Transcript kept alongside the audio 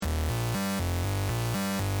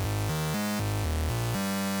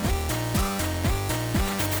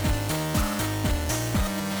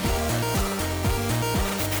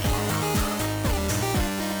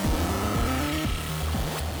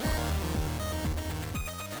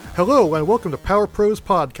Hello and welcome to Power Pros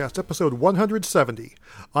Podcast, episode 170.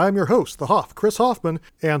 I'm your host, the Hoff, Chris Hoffman,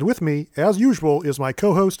 and with me, as usual, is my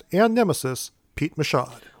co-host and nemesis, Pete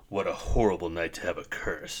Machad. What a horrible night to have a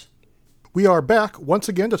curse. We are back once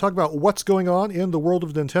again to talk about what's going on in the world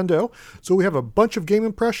of Nintendo. So we have a bunch of game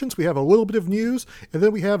impressions, we have a little bit of news, and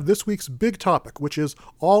then we have this week's big topic, which is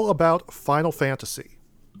all about Final Fantasy.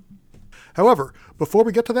 However, before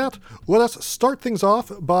we get to that, let us start things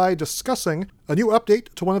off by discussing a new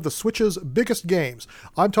update to one of the Switch's biggest games.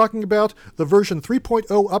 I'm talking about the version 3.0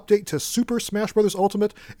 update to Super Smash Bros.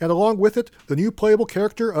 Ultimate, and along with it, the new playable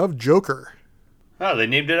character of Joker. Oh, they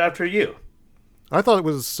named it after you. I thought it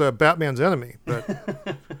was Batman's enemy,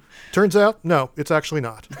 but turns out, no, it's actually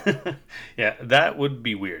not. Yeah, that would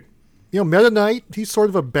be weird. You know, Meta Knight, he's sort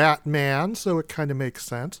of a Batman, so it kind of makes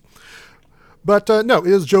sense. But no,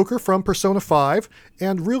 it is Joker from Persona 5,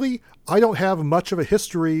 and really, I don't have much of a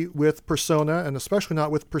history with Persona, and especially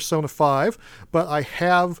not with Persona 5, but I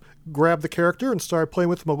have grabbed the character and started playing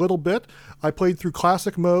with him a little bit. I played through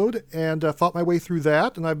Classic Mode and fought my way through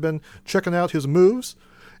that, and I've been checking out his moves.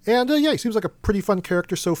 And yeah, he seems like a pretty fun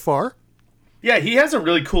character so far. Yeah, he has a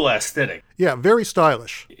really cool aesthetic. Yeah, very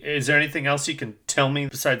stylish. Is there anything else you can tell me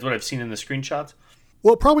besides what I've seen in the screenshots?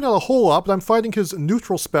 Well, probably not a whole lot, but I'm fighting his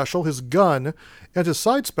neutral special, his gun, and his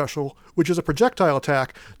side special, which is a projectile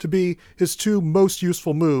attack, to be his two most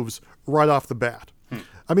useful moves right off the bat.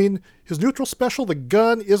 I mean, his neutral special, the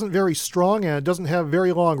gun, isn't very strong, and it doesn't have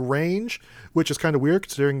very long range, which is kind of weird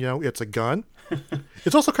considering, you know, it's a gun.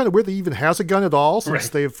 It's also kind of weird that he even has a gun at all, since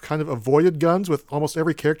they've kind of avoided guns with almost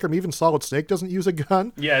every character. I mean, even Solid Snake doesn't use a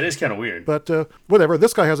gun. Yeah, it is kind of weird. But whatever,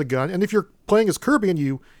 this guy has a gun, and if you're playing as Kirby and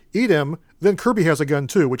you eat him, then Kirby has a gun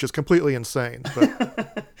too, which is completely insane.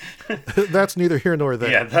 But that's neither here nor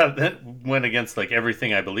there. Yeah, that went against like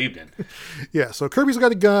everything I believed in. Yeah, so Kirby's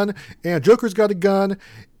got a gun, and Joker's got a gun,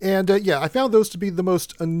 and yeah, I found those to be the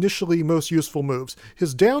most useful moves.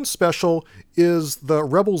 His down special is the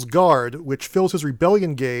Rebel's Guard, which fills his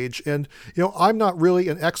rebellion gauge, and you know, I'm not really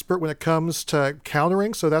an expert when it comes to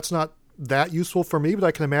countering, so that's not that useful for me, but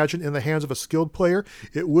I can imagine in the hands of a skilled player,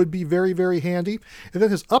 it would be very, very handy. And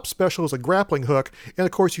then his up special is a grappling hook, and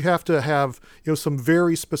of course you have to have, you know, some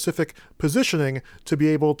very specific positioning to be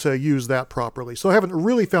able to use that properly. So I haven't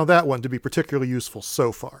really found that one to be particularly useful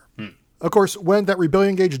so far. Of course, when that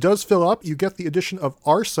rebellion gauge does fill up, you get the addition of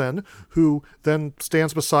Arsene, who then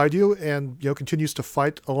stands beside you and, you know, continues to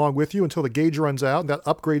fight along with you until the gauge runs out, and that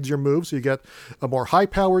upgrades your move. So you get a more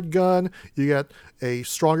high-powered gun, you get a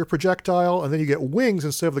stronger projectile, and then you get wings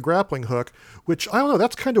instead of the grappling hook, which, I don't know,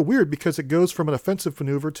 that's kind of weird because it goes from an offensive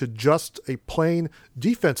maneuver to just a plain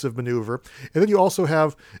defensive maneuver. And then you also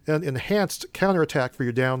have an enhanced counterattack for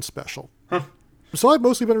your down special. So I've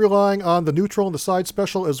mostly been relying on the neutral and the side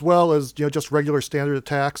special as well as, you know, just regular standard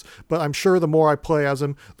attacks, but I'm sure the more I play as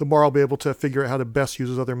him, the more I'll be able to figure out how to best use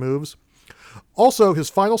his other moves. Also, his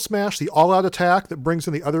final smash, the all-out attack that brings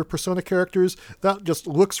in the other Persona characters, that just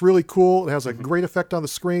looks really cool. It has a great effect on the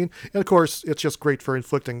screen, and of course, it's just great for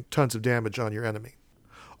inflicting tons of damage on your enemy.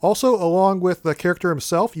 Also, along with the character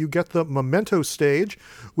himself, you get the Memento stage,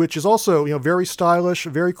 which is also, you know, very stylish,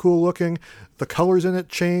 very cool looking. The colors in it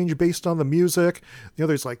change based on the music. You know,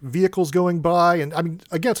 there's like vehicles going by. And I mean,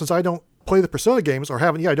 again, since I don't play the Persona games or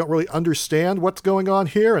haven't yet, I don't really understand what's going on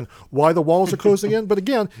here and why the walls are closing in. But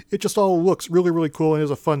again, it just all looks really, really cool and is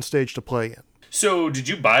a fun stage to play in. So, did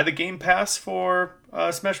you buy the Game Pass for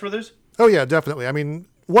Smash Brothers? Oh yeah, definitely. I mean,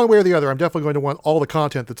 one way or the other, I'm definitely going to want all the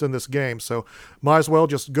content that's in this game. So might as well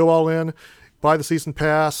just go all in, buy the season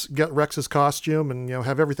pass, get Rex's costume, and, you know,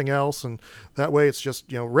 have everything else. And that way it's just,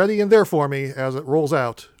 you know, ready and there for me as it rolls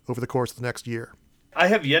out over the course of the next year. I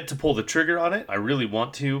have yet to pull the trigger on it. I really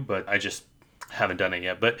want to, but I just haven't done it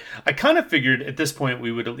yet. But I kind of figured at this point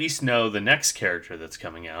we would at least know the next character that's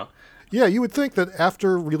coming out. Yeah, you would think that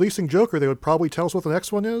after releasing Joker, they would probably tell us what the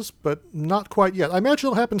next one is, but not quite yet. I imagine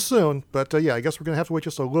it'll happen soon, but yeah, I guess we're going to have to wait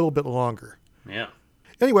just a little bit longer. Yeah.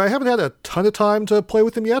 Anyway, I haven't had a ton of time to play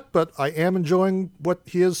with him yet, but I am enjoying what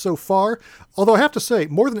he is so far. Although I have to say,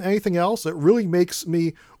 more than anything else, it really makes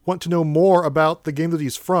me want to know more about the game that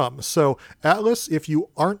he's from. So, Atlas, if you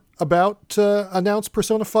aren't about to announce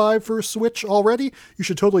Persona 5 for Switch already, you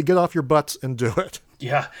should totally get off your butts and do it.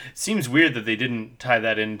 Yeah, it seems weird that they didn't tie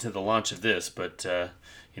that into the launch of this, but,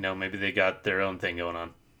 you know, maybe they got their own thing going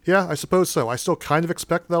on. Yeah, I suppose so. I still kind of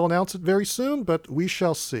expect they'll announce it very soon, but we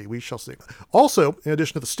shall see. We shall see. Also, in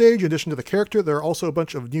addition to the stage, in addition to the character, there are also a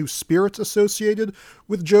bunch of new spirits associated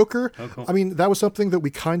with Joker. Oh, cool. I mean, that was something that we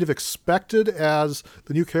kind of expected as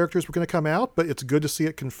the new characters were going to come out, but it's good to see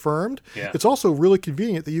it confirmed. Yeah. It's also really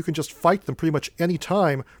convenient that you can just fight them pretty much any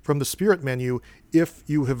time from the spirit menu if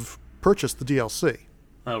you have purchased the DLC.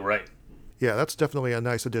 Oh, right. Yeah, that's definitely a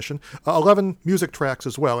nice addition. 11 music tracks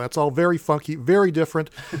as well. That's all very funky, very different.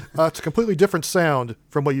 It's a completely different sound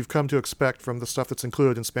from what you've come to expect from the stuff that's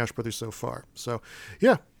included in Smash Brothers so far. So,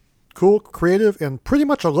 yeah, cool, creative, and pretty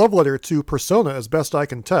much a love letter to Persona as best I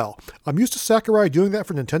can tell. I'm used to Sakurai doing that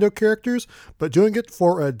for Nintendo characters, but doing it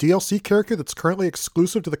for a DLC character that's currently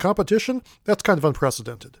exclusive to the competition, that's kind of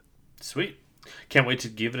unprecedented. Sweet. Can't wait to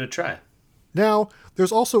give it a try. Now,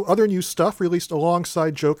 there's also other new stuff released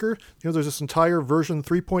alongside Joker. There's this entire version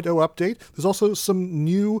 3.0 update. There's also some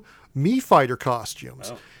new Mii Fighter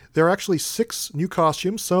costumes. Oh. There are actually 6 new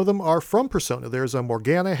costumes. Some of them are from Persona. There's a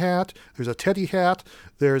Morgana hat, there's a Teddy hat,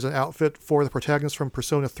 there's an outfit for the protagonist from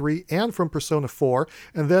Persona 3 and from Persona 4,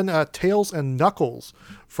 and then Tails and Knuckles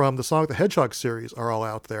from the Sonic the Hedgehog series are all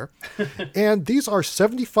out there. And these are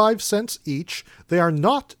 75 cents each. They are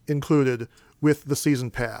not included with the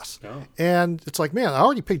season pass. Oh. And it's like, man, I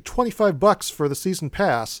already paid $25 for the season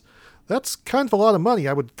pass. That's kind of a lot of money.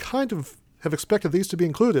 I would kind of have expected these to be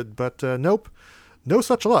included, but nope, no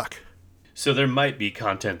such luck. So there might be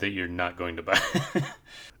content that you're not going to buy.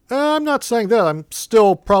 I'm not saying that. I'm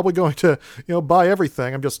still probably going to, buy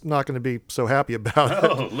everything. I'm just not going to be so happy about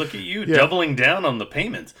it. Oh, look at you doubling down on the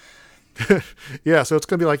payments. Yeah, so it's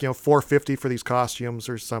going to be like, $4.50 for these costumes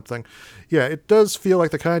or something. Yeah, it does feel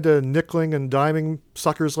like the kind of nickeling and diming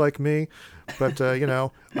suckers like me. But, I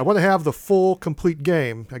want to have the full, complete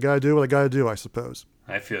game. I got to do what I got to do, I suppose.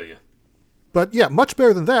 I feel you. But yeah, much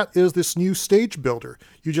better than that is this new stage builder.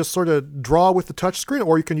 You just sort of draw with the touchscreen,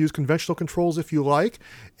 or you can use conventional controls if you like.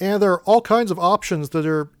 And there are all kinds of options that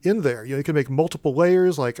are in there. You can make multiple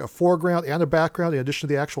layers, like a foreground and a background, in addition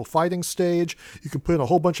to the actual fighting stage. You can put in a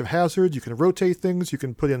whole bunch of hazards. You can rotate things. You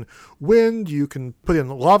can put in wind. You can put in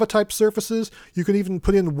lava-type surfaces. You can even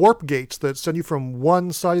put in warp gates that send you from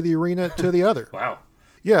one side of the arena to the other. Wow.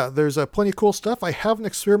 Yeah, there's plenty of cool stuff. I haven't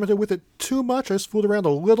experimented with it too much. I just fooled around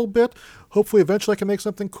a little bit. Hopefully, eventually I can make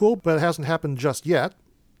something cool, but it hasn't happened just yet.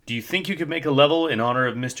 Do you think you could make a level in honor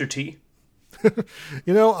of Mr. T?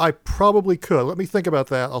 I probably could. Let me think about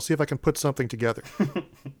that. I'll see if I can put something together.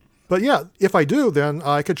 But yeah, if I do, then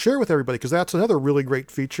I could share with everybody, because that's another really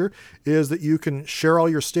great feature, is that you can share all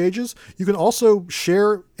your stages. You can also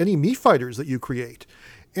share any Mii Fighters that you create.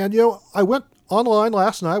 And, I went online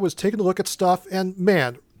last night, was taking a look at stuff, and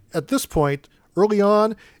man, at this point, early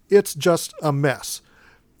on, it's just a mess.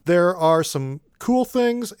 There are some cool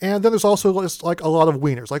things, and then there's also just like a lot of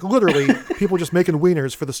wieners. Like literally, people just making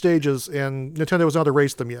wieners for the stages, and Nintendo has not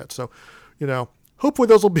erased them yet. So, hopefully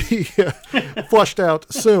those will be flushed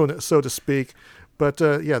out soon, so to speak. But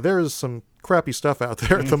yeah, there is some crappy stuff out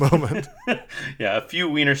there at the moment. Yeah, a few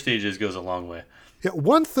wiener stages goes a long way. Yeah,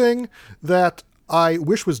 one thing that I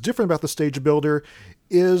wish was different about the stage builder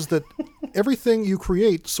is that everything you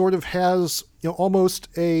create sort of has, almost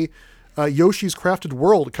a Yoshi's Crafted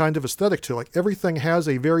World kind of aesthetic to it. Like everything has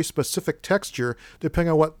a very specific texture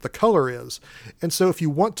depending on what the color is. And so if you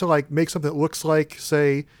want to make something that looks like,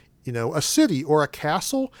 say, a city or a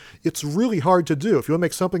castle, it's really hard to do. If you want to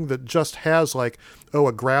make something that just has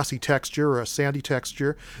a grassy texture or a sandy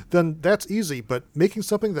texture, then that's easy. But making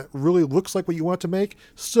something that really looks like what you want to make,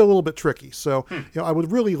 still a little bit tricky. So, I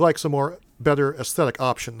would really like some more better aesthetic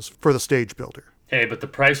options for the stage builder. Hey, but the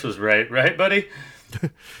price was right, buddy?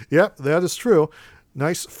 Yep, that is true.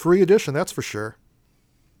 Nice free edition, that's for sure.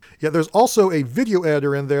 Yeah, there's also a video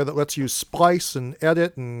editor in there that lets you splice and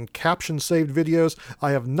edit and caption saved videos.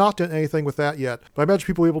 I have not done anything with that yet, but I imagine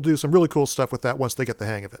people will be able to do some really cool stuff with that once they get the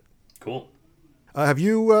hang of it. Cool. Have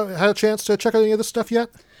you had a chance to check out any of this stuff yet?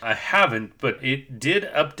 I haven't, but it did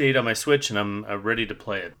update on my Switch, and I'm ready to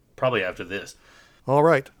play it, probably after this. All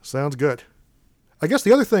right, sounds good. I guess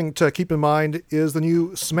the other thing to keep in mind is the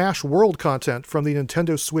new Smash World content from the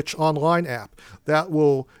Nintendo Switch Online app. That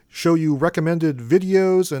will show you recommended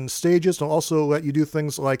videos and stages, and also let you do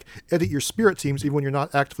things like edit your spirit teams even when you're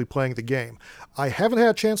not actively playing the game. I haven't had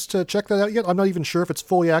a chance to check that out yet. I'm not even sure if it's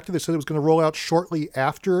fully active. They said it was going to roll out shortly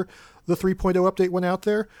after the 3.0 update went out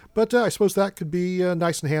there, but I suppose that could be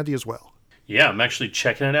nice and handy as well. Yeah, I'm actually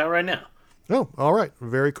checking it out right now. Oh, all right.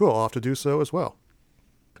 Very cool. I'll have to do so as well.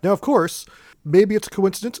 Now, of course, maybe it's a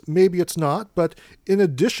coincidence, maybe it's not, but in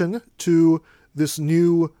addition to this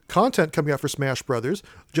new content coming out for Smash Brothers.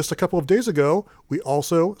 Just a couple of days ago, we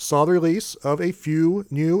also saw the release of a few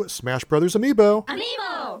new Smash Brothers amiibo.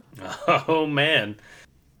 Amiibo! Oh, man.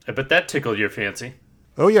 I bet that tickled your fancy.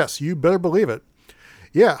 Oh, yes, you better believe it.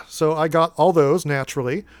 Yeah, so I got all those,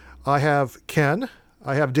 naturally. I have Ken,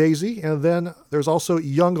 I have Daisy, and then there's also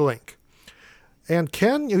Young Link. And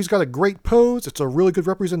Ken, he's got a great pose. It's a really good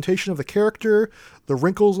representation of the character. The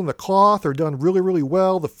wrinkles in the cloth are done really, really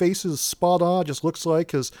well. The face is spot on. It just looks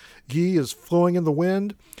like his gi is flowing in the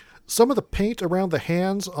wind. Some of the paint around the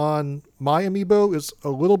hands on my amiibo is a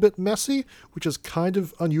little bit messy, which is kind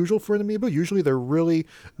of unusual for an amiibo. Usually they're really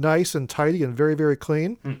nice and tidy and very, very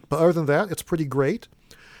clean. But other than that, it's pretty great.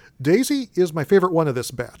 Daisy is my favorite one of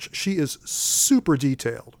this batch. She is super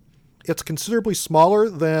detailed. It's considerably smaller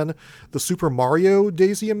than the Super Mario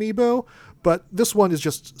Daisy amiibo, but this one is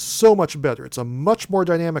just so much better. It's a much more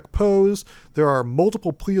dynamic pose. There are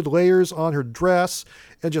multiple pleated layers on her dress,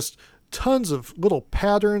 and just tons of little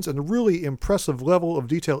patterns and really impressive level of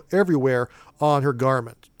detail everywhere on her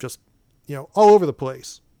garment. Just, all over the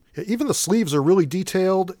place. Even the sleeves are really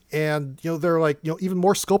detailed, and they're like even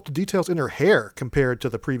more sculpted details in her hair compared to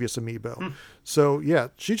the previous amiibo. So yeah,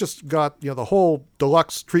 she just got the whole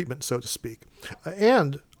deluxe treatment, so to speak.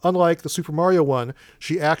 And unlike the Super Mario one,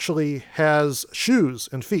 she actually has shoes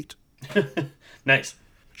and feet. Nice.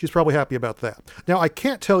 She's probably happy about that. Now, I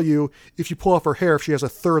can't tell you if you pull off her hair if she has a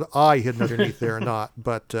third eye hidden underneath there or not,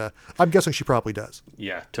 but I'm guessing she probably does.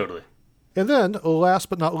 Yeah, totally. And then, last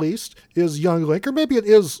but not least, is Young Link, or maybe it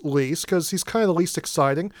is least, because he's kind of the least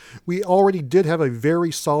exciting. We already did have a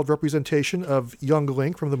very solid representation of Young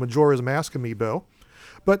Link from the Majora's Mask amiibo.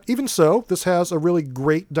 But even so, this has a really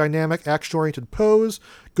great, dynamic, action-oriented pose,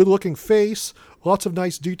 good-looking face, lots of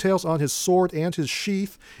nice details on his sword and his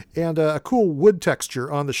sheath, and a cool wood texture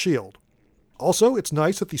on the shield. Also, it's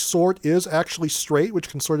nice that the sword is actually straight, which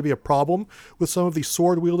can sort of be a problem with some of the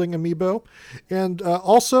sword-wielding amiibo. And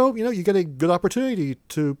also, you get a good opportunity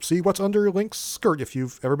to see what's under Link's skirt if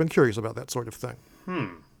you've ever been curious about that sort of thing.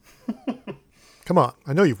 Come on,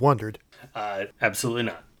 I know you've wondered. Absolutely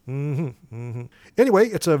not. Anyway,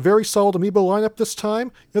 it's a very solid amiibo lineup this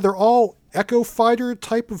time. They're all Echo Fighter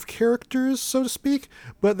type of characters, so to speak,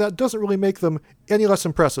 but that doesn't really make them any less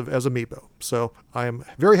impressive as amiibo. So I am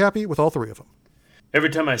very happy with all three of them. Every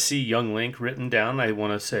time I see Young Link written down, I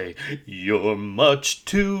want to say, "You're much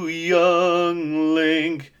too young,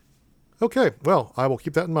 Link." Okay, well, I will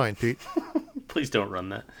keep that in mind, Pete. Please don't run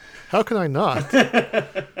that. How can I not?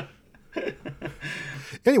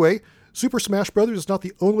 Anyway, Super Smash Bros. Is not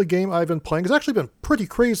the only game I've been playing. It's actually been pretty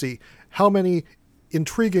crazy how many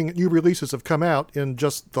intriguing new releases have come out in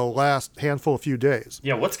just the last handful of few days.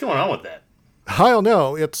 Yeah, what's going on with that? I don't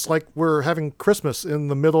know. It's like we're having Christmas in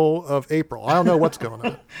the middle of April. I don't know what's going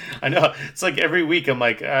on. I know. It's like every week I'm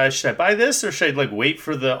like, should I buy this or should I wait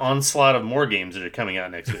for the onslaught of more games that are coming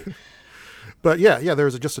out next week? But yeah,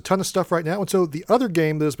 there's just a ton of stuff right now. And so the other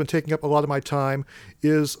game that has been taking up a lot of my time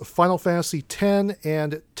is Final Fantasy X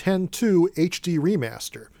and X-2 HD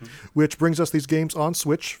Remaster, which brings us these games on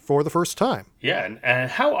Switch for the first time. Yeah,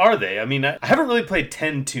 and how are they? I mean, I haven't really played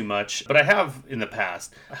 10 too much, but I have in the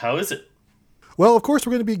past. How is it? Well, of course,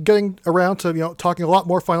 we're going to be getting around to talking a lot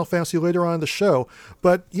more Final Fantasy later on in the show.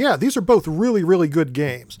 But yeah, these are both really, really good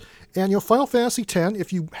games. And, Final Fantasy X,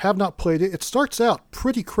 if you have not played it, it starts out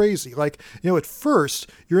pretty crazy. Like, at first,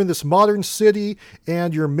 you're in this modern city,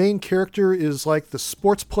 and your main character is like the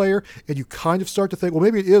sports player, and you kind of start to think, well,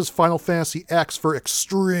 maybe it is Final Fantasy X for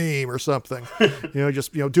Extreme or something.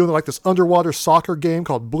 Doing like this underwater soccer game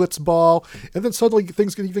called Blitzball, and then suddenly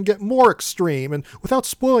things can even get more extreme. And without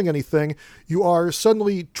spoiling anything, you are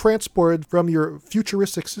suddenly transported from your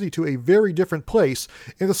futuristic city to a very different place,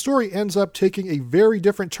 and the story ends up taking a very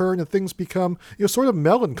different turn, and things become, sort of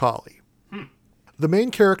melancholy. The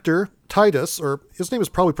main character, Titus, or his name is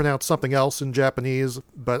probably pronounced something else in Japanese,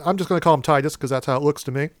 but I'm just going to call him Titus because that's how it looks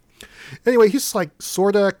to me. Anyway, he's like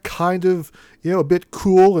sort of, kind of, a bit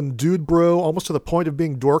cool and dude bro, almost to the point of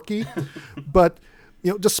being dorky. But,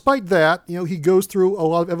 despite that, he goes through a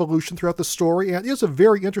lot of evolution throughout the story, and it is a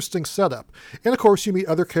very interesting setup. And of course, you meet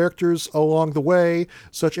other characters along the way,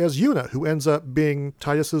 such as Yuna, who ends up being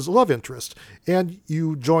Titus's love interest. And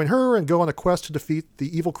you join her and go on a quest to defeat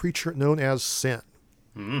the evil creature known as Sin.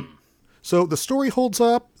 So the story holds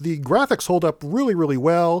up, the graphics hold up really, really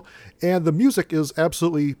well, and the music is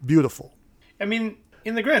absolutely beautiful. I mean,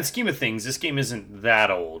 in the grand scheme of things, this game isn't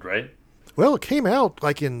that old, right? Well, it came out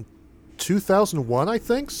like in 2001, I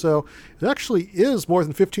think, so it actually is more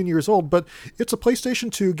than 15 years old, but it's a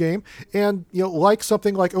PlayStation 2 game, and, like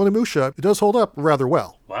something like Onimusha, it does hold up rather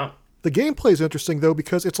well. Wow. The gameplay is interesting, though,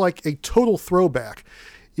 because it's like a total throwback.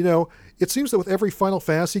 You know, it seems that with every Final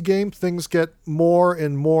Fantasy game, things get more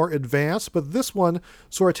and more advanced, but this one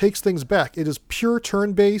sort of takes things back. It is pure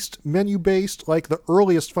turn-based, menu-based, like the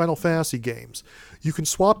earliest Final Fantasy games. You can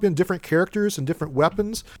swap in different characters and different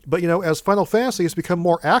weapons, but, as Final Fantasy has become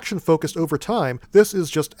more action-focused over time, this is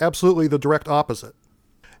just absolutely the direct opposite.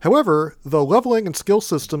 However, the leveling and skill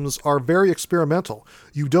systems are very experimental.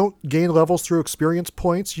 You don't gain levels through experience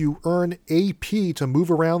points. You earn AP to move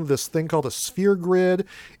around this thing called a sphere grid,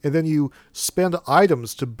 and then you spend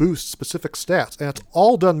items to boost specific stats, and it's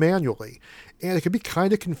all done manually. And it can be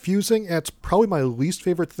kind of confusing, and it's probably my least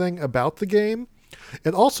favorite thing about the game.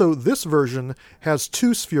 And also, this version has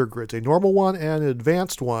 2 sphere grids, a normal one and an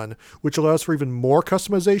advanced one, which allows for even more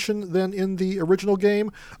customization than in the original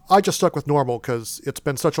game. I just stuck with normal because it's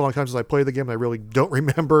been such a long time since I played the game, and I really don't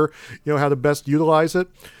remember, how to best utilize it.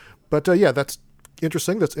 But yeah, that's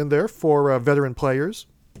interesting. That's in there for veteran players.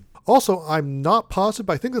 Also, I'm not positive,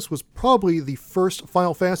 but I think this was probably the first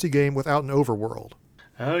Final Fantasy game without an overworld.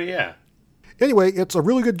 Oh, yeah. Anyway, it's a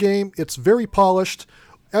really good game. It's very polished.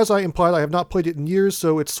 As I implied, I have not played it in years,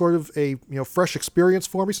 so it's sort of a fresh experience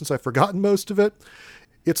for me since I've forgotten most of it.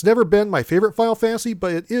 It's never been my favorite Final Fantasy,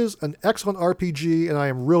 but it is an excellent RPG, and I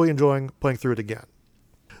am really enjoying playing through it again.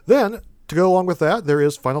 Then, to go along with that, there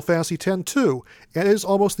is Final Fantasy X-2, and it is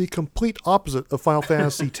almost the complete opposite of Final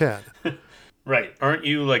Fantasy X. Right. Aren't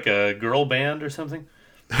you like a girl band or something?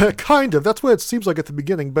 Kind of. That's what it seems like at the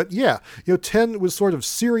beginning. But yeah, 10 was sort of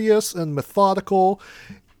serious and methodical.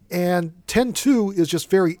 And X-2 is just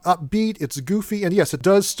very upbeat, it's goofy, and yes, it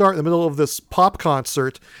does start in the middle of this pop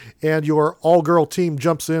concert, and your all-girl team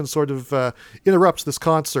jumps in, sort of interrupts this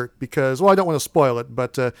concert because, I don't want to spoil it,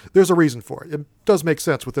 but there's a reason for it. It does make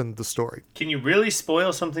sense within the story. Can you really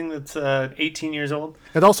spoil something that's 18 years old?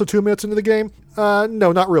 And also 2 minutes into the game?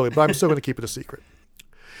 No, not really, but I'm still going to keep it a secret.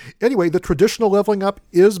 Anyway, the traditional leveling up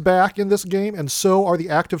is back in this game, and so are the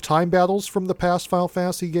active time battles from the past Final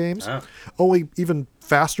Fantasy games. Oh. Only even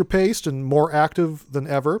faster paced and more active than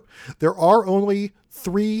ever. There are only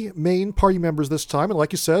 3 main party members this time, and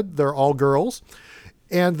like you said, they're all girls.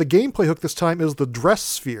 And the gameplay hook this time is the dress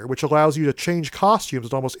sphere, which allows you to change costumes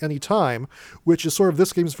at almost any time, which is sort of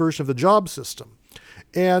this game's version of the job system.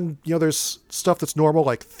 And, there's stuff that's normal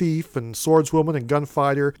like thief and swordswoman and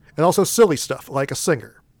gunfighter, and also silly stuff like a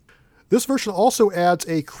singer. This version also adds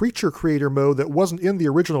a creature creator mode that wasn't in the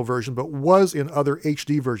original version, but was in other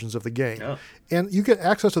HD versions of the game. Oh. And you get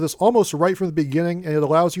access to this almost right from the beginning, and it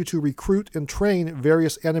allows you to recruit and train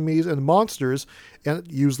various enemies and monsters and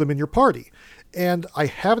use them in your party. And I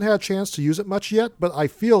haven't had a chance to use it much yet, but I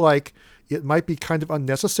feel like it might be kind of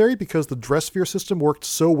unnecessary because the dress sphere system worked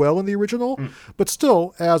so well in the original. But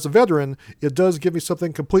still, as a veteran, it does give me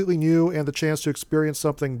something completely new and the chance to experience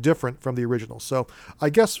something different from the original. So I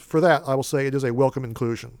guess for that, I will say it is a welcome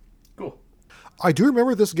inclusion. Cool. I do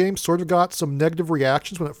remember this game sort of got some negative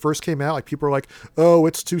reactions when it first came out. Like people were like, oh,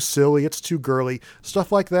 it's too silly, it's too girly,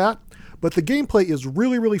 stuff like that. But the gameplay is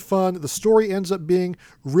really, really fun. The story ends up being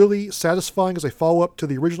really satisfying as a follow-up to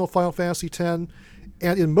the original Final Fantasy X.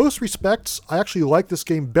 And in most respects, I actually like this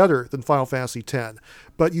game better than Final Fantasy X.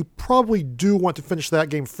 But you probably do want to finish that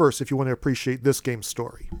game first if you want to appreciate this game's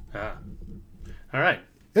story. All right.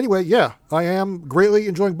 Anyway, yeah, I am greatly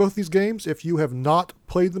enjoying both these games. If you have not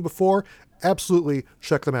played them before, absolutely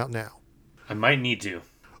check them out now. I might need to.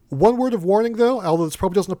 One word of warning, though, although this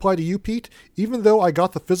probably doesn't apply to you, Pete, even though I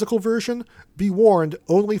got the physical version, be warned,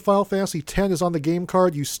 only Final Fantasy X is on the game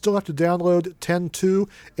card. You still have to download X-2,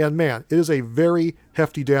 and man, it is a very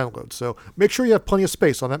hefty download, so make sure you have plenty of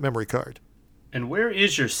space on that memory card. And where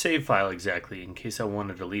is your save file exactly, in case I want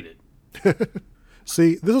to delete it?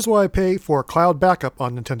 See, this is why I pay for cloud backup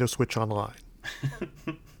on Nintendo Switch Online.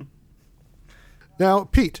 Now,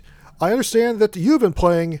 Pete, I understand that you've been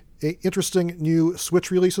playing an interesting new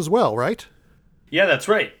Switch release as well, right? Yeah, that's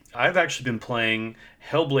right. I've actually been playing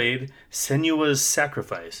Hellblade: Senua's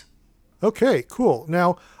Sacrifice. Okay, cool.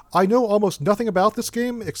 Now, I know almost nothing about this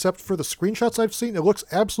game except for the screenshots I've seen. It looks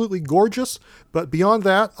absolutely gorgeous, but beyond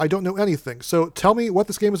that, I don't know anything. So tell me what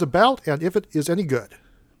this game is about and if it is any good.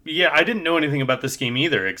 Yeah, I didn't know anything about this game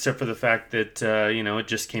either, except for the fact that, it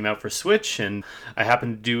just came out for Switch, and I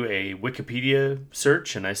happened to do a Wikipedia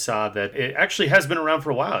search, and I saw that it actually has been around for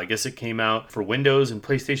a while. I guess it came out for Windows and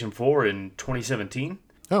PlayStation 4 in 2017.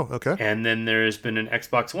 Oh, okay. And then there's been an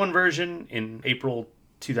Xbox One version in April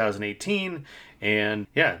 2018, and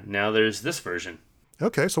yeah, now there's this version.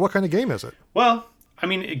 Okay, so what kind of game is it? Well, I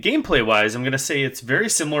mean, gameplay-wise, I'm going to say it's very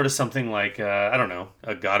similar to something like, I don't know,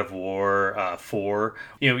 a God of War 4.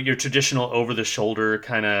 You know, your traditional over-the-shoulder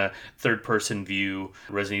kind of third-person view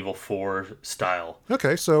Resident Evil 4 style.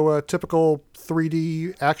 Okay, so a typical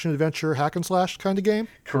 3D action-adventure hack-and-slash kind of game?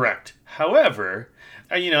 Correct. However,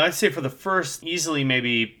 I'd say for the first easily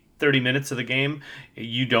maybe 30 minutes of the game,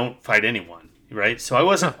 you don't fight anyone, right? So I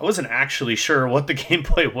wasn't actually sure what the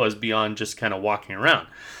gameplay was beyond just kind of walking around.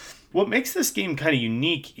 What makes this game kind of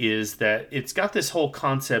unique is that it's got this whole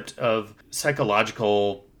concept of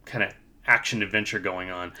psychological kind of action adventure going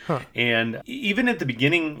on. And even at the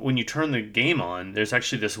beginning, when you turn the game on, there's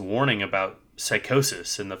actually this warning about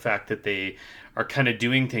psychosis and the fact that they are kind of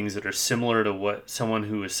doing things that are similar to what someone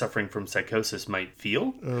who is suffering from psychosis might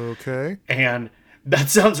feel. Okay. And that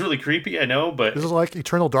sounds really creepy, I know, but... This is like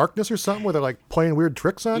Eternal Darkness or something where they're like playing weird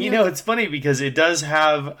tricks on you? You know, it's funny because it does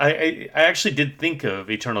have... I actually did think of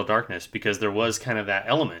Eternal Darkness because there was kind of that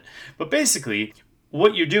element. But basically,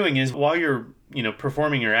 what you're doing is while you're,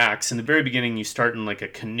 performing your acts, in the very beginning you start in like a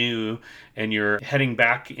canoe and you're heading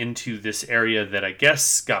back into this area that I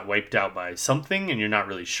guess got wiped out by something and you're not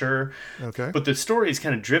really sure. Okay. But the story is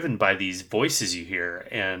kind of driven by these voices you hear,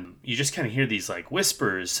 and you just kind of hear these like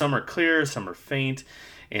whispers. Some are clear, some are faint,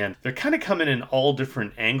 and they're kind of coming in all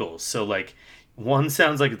different angles. So like one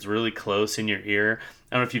sounds like it's really close in your ear.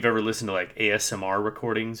 I don't know if you've ever listened to like ASMR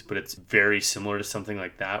recordings, but it's very similar to something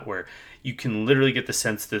like that where you can literally get the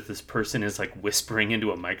sense that this person is like whispering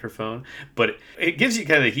into a microphone. But it gives you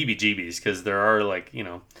kind of the heebie-jeebies because there are like,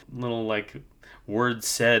 little like words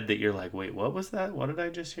said that you're like, wait, what was that? What did I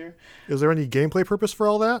just hear? Is there any gameplay purpose for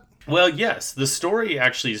all that? Well, yes. The story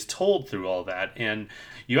actually is told through all that, and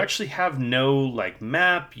you actually have no like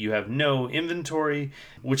map, you have no inventory,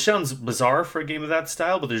 which sounds bizarre for a game of that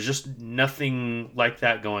style, but there's just nothing like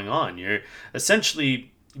that going on. You're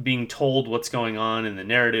essentially being told what's going on in the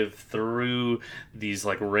narrative through these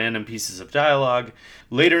like random pieces of dialogue.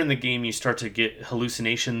 Later in the game, you start to get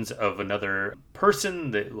hallucinations of another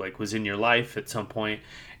person that like was in your life at some point,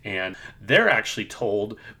 and they're actually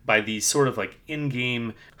told by these sort of like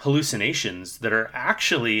in-game hallucinations that are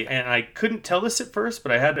actually, and I couldn't tell this at first,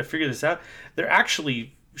 but I had to figure this out, they're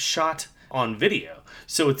actually shot on video.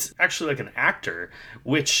 So it's actually like an actor,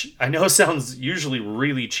 which I know sounds usually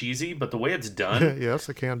really cheesy, but the way it's done... Yes,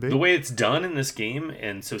 it can be. The way it's done in this game,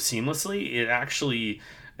 and so seamlessly,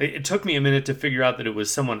 it took me a minute to figure out that it was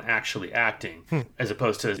someone actually acting, as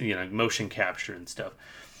opposed to, motion capture and stuff.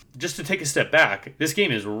 Just to take a step back, this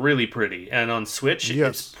game is really pretty, and on Switch,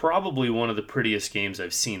 It's probably one of the prettiest games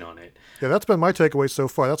I've seen on it. Yeah, that's been my takeaway so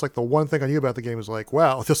far. That's like the one thing I knew about the game is like,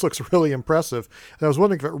 wow, this looks really impressive. And I was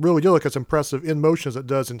wondering if it really did look as impressive in motion as it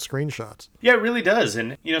does in screenshots. Yeah, it really does.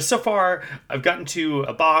 And, so far, I've gotten to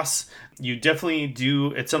a boss. You definitely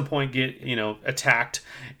do at some point get, attacked,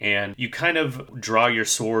 and you kind of draw your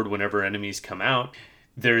sword whenever enemies come out.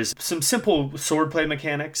 There's some simple swordplay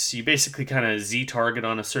mechanics. You basically kind of Z-target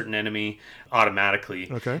on a certain enemy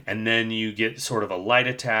automatically. Okay. And then you get sort of a light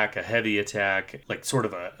attack, a heavy attack, like sort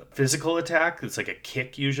of a physical attack. It's like a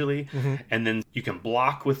kick usually. Mm-hmm. And then you can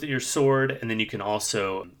block with your sword, and then you can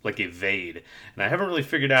also like evade. And I haven't really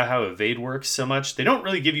figured out how evade works so much. They don't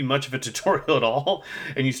really give you much of a tutorial at all,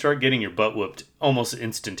 and you start getting your butt whooped almost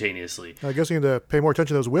instantaneously. I guess you need to pay more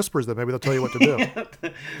attention to those whispers, then maybe they'll tell you what to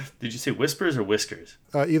do. Did you say whispers or whiskers?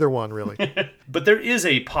 Either one, really. But there is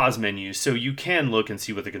a pause menu, so you can look and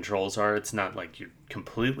see what the controls are. It's not like you're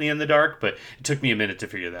completely in the dark, but it took me a minute to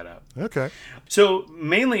figure that out. Okay. So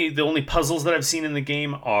mainly the only puzzles that I've seen in the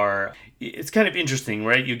game are, it's kind of interesting,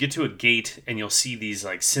 right? You get to a gate and you'll see these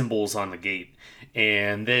like symbols on the gate,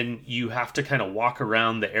 and then you have to kind of walk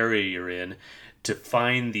around the area you're in to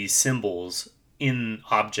find these symbols in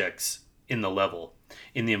objects in the level,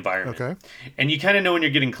 in the environment. Okay. And you kind of know when you're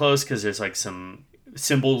getting close because there's like some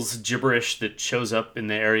symbols gibberish that shows up in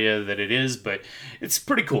the area that it is, but it's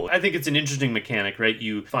pretty cool. I think it's an interesting mechanic, right?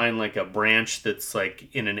 You find like a branch that's like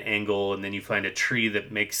in an angle, and then you find a tree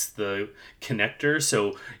that makes the connector,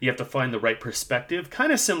 so you have to find the right perspective,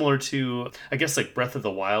 kind of similar to, I guess, like Breath of the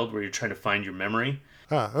Wild, where you're trying to find your memory.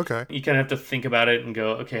 Ah, okay. You kind of have to think about it and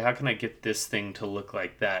go, okay, how can I get this thing to look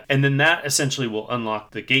like that? And then that essentially will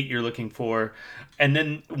unlock the gate you're looking for. And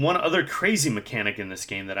then one other crazy mechanic in this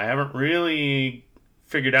game that I haven't really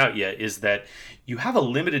figured out yet is that you have a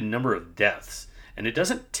limited number of deaths, and it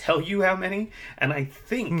doesn't tell you how many. And I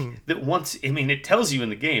think that it tells you in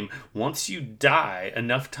the game, once you die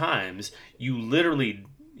enough times,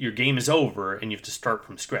 your game is over and you have to start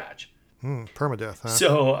from scratch. Permadeath, huh?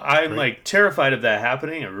 So I'm like terrified of that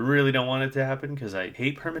happening. I really don't want it to happen because I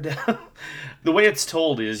hate permadeath. The way it's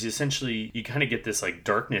told is essentially you kind of get this like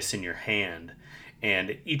darkness in your hand,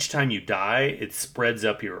 and each time you die, it spreads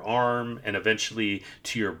up your arm and eventually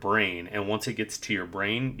to your brain. And once it gets to your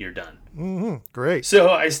brain, you're done. Great. So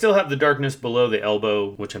I still have the darkness below the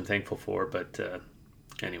elbow, which I'm thankful for. But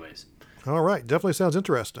anyways. All right. Definitely sounds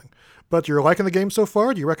interesting. But you're liking the game so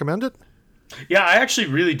far? Do you recommend it? Yeah, I actually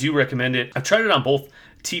really do recommend it. I've tried it on both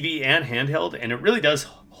TV and handheld, and it really does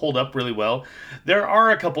hold up really well. There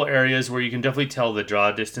are a couple areas where you can definitely tell the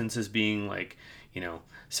draw distance is being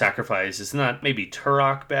sacrificed. It's not maybe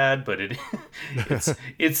Turok bad, but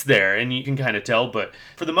it's there, and you can kind of tell. But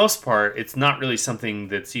for the most part, it's not really something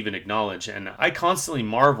that's even acknowledged. And I constantly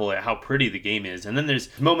marvel at how pretty the game is. And then there's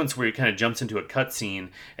moments where it kind of jumps into a cutscene,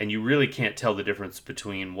 and you really can't tell the difference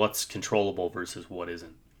between what's controllable versus what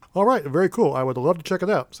isn't. All right, very cool. I would love to check it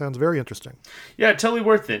out. Sounds very interesting. Yeah, totally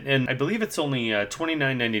worth it. And I believe it's only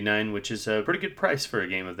 $29.99, which is a pretty good price for a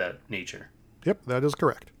game of that nature. Yep, that is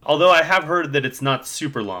correct. Although I have heard that it's not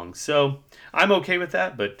super long, so I'm okay with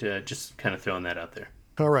that, but just kind of throwing that out there.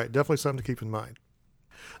 All right, definitely something to keep in mind.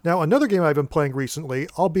 Now, another game I've been playing recently,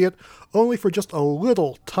 albeit only for just a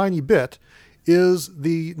little tiny bit, is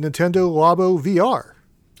the Nintendo Labo VR.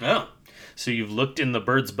 Oh, so you've looked in the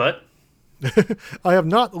bird's butt? I have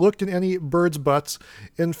not looked in any birds' butts.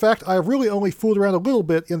 In fact, I have really only fooled around a little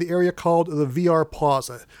bit in the area called the VR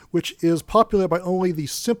Plaza, which is popular by only the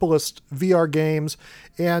simplest VR games,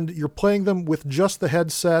 and you're playing them with just the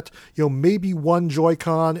headset, maybe one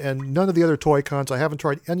Joy-Con and none of the other Toy-Cons. I haven't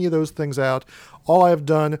tried any of those things out. All I have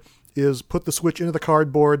done is put the Switch into the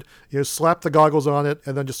cardboard, slap the goggles on it,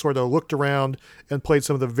 and then just sort of looked around and played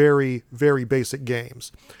some of the very, very basic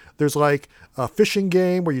games. There's like a fishing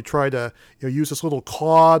game where you try to use this little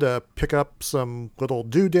claw to pick up some little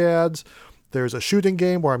doodads. There's a shooting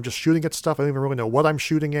game where I'm just shooting at stuff. I don't even really know what I'm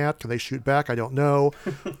shooting at. Can they shoot back? I don't know.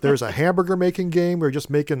 There's a hamburger making game where you're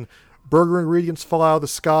just making burger ingredients fall out of the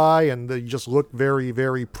sky and you just look very,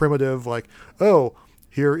 very primitive. Like, oh,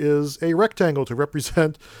 here is a rectangle to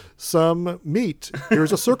represent some meat.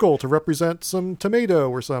 Here's a circle to represent some tomato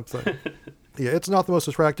or something. Yeah, it's not the most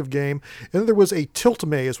attractive game. And then there was a tilt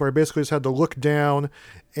maze where I basically just had to look down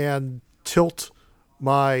and tilt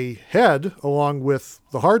my head along with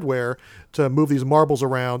the hardware to move these marbles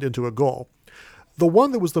around into a goal. The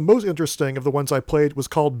one that was the most interesting of the ones I played was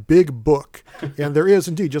called Big Book. And there is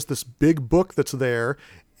indeed just this big book that's there,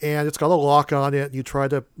 and it's got a lock on it. You try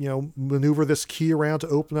to, maneuver this key around to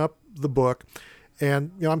open up the book.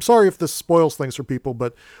 And, I'm sorry if this spoils things for people,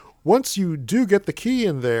 but once you do get the key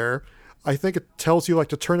in there, I think it tells you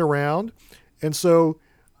to turn around. And so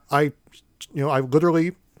I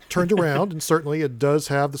literally turned around, and certainly it does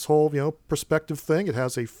have this whole, perspective thing. It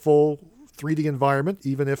has a full 3D environment,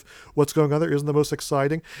 even if what's going on there isn't the most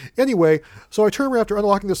exciting. Anyway, so I turn around after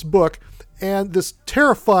unlocking this book, and this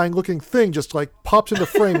terrifying looking thing just pops into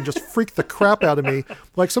frame and just freaked the crap out of me,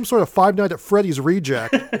 like some sort of Five Nights at Freddy's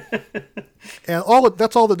reject. And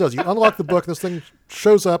that's all it does. You unlock the book, and this thing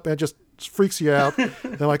shows up and just freaks you out.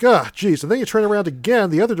 And I'm like, geez. And then you turn around again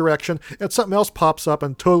the other direction, and something else pops up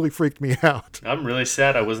and totally freaked me out. I'm really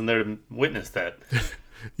sad I wasn't there to witness that.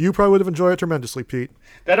 You probably would have enjoyed it tremendously, Pete.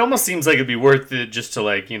 That almost seems like it'd be worth it just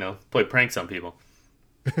to play pranks on people.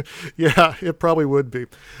 Yeah, it probably would be.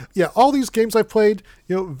 Yeah, all these games I've played,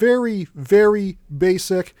 very, very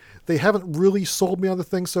basic. They haven't really sold me on the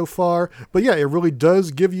thing so far. But yeah, it really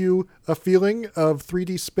does give you a feeling of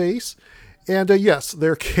 3D space. And yes,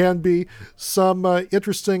 there can be some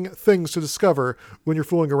interesting things to discover when you're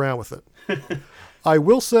fooling around with it. I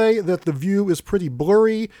will say that the view is pretty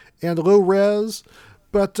blurry and low res.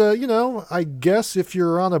 But, I guess if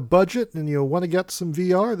you're on a budget and you want to get some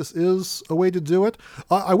VR, this is a way to do it.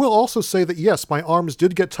 I will also say that, yes, my arms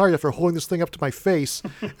did get tired after holding this thing up to my face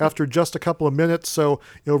after just a couple of minutes. So,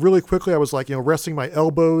 really quickly I was resting my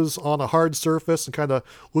elbows on a hard surface and kind of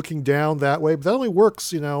looking down that way. But that only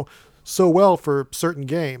works, so well for certain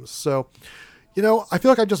games. So, I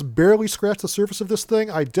feel like I just barely scratched the surface of this thing.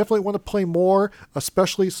 I definitely want to play more,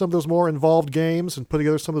 especially some of those more involved games and put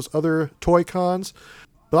together some of those other Toy-Cons.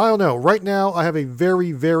 But I don't know. Right now, I have a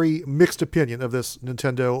very, very mixed opinion of this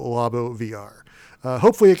Nintendo Labo VR.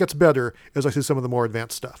 Hopefully it gets better as I see some of the more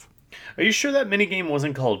advanced stuff. Are you sure that minigame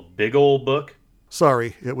wasn't called Big Ol' Book?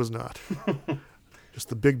 Sorry, it was not. Just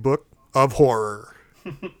the big book of horror.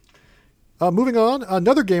 Moving on,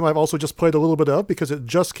 another game I've also just played a little bit of because it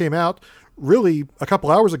just came out really a couple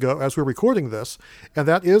hours ago as we're recording this, and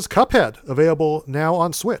that is Cuphead, available now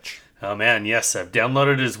on Switch. Oh man, yes, I've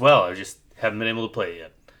downloaded it as well. I just haven't been able to play it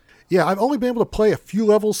yet. Yeah, I've only been able to play a few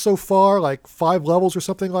levels so far, like 5 levels or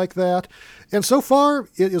something like that. And so far,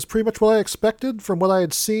 it is pretty much what I expected from what I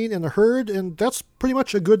had seen and heard, and that's pretty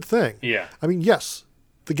much a good thing. Yeah. I mean, yes,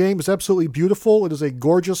 The game is absolutely beautiful. It is a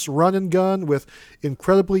gorgeous run and gun with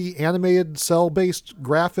incredibly animated cell-based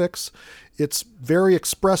graphics. It's very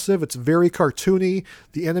expressive. It's very cartoony.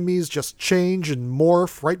 The enemies just change and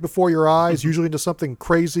morph right before your eyes, usually into something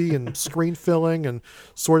crazy and screen-filling and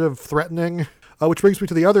sort of threatening. Which brings me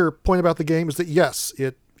to the other point about the game is that, yes,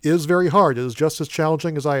 it is very hard. It is just as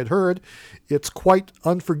challenging as I had heard. It's quite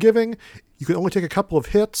unforgiving. You can only take a couple of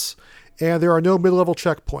hits, and there are no mid-level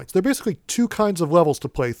checkpoints. There are basically two kinds of levels to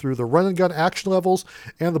play through, the run-and-gun action levels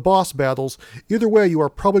and the boss battles. Either way, you are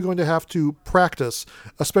probably going to have to practice,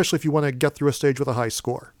 especially if you want to get through a stage with a high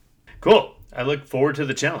score. Cool. I look forward to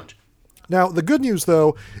the challenge. Now, the good news,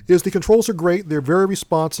 though, is the controls are great. They're very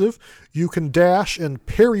responsive. You can dash and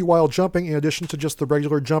parry while jumping in addition to just the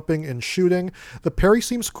regular jumping and shooting. The parry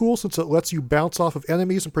seems cool since it lets you bounce off of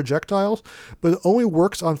enemies and projectiles, but it only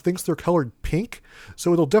works on things that are colored pink,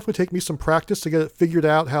 so it'll definitely take me some practice to get it figured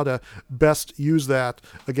out how to best use that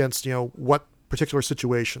against, what particular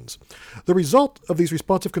situations. The result of these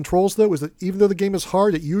responsive controls, though, is that even though the game is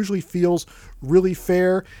hard, it usually feels really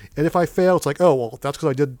fair, and if I fail, it's like, oh, well, that's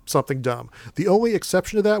because I did something dumb. The only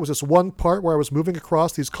exception to that was this one part where I was moving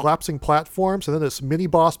across these collapsing platforms, and then this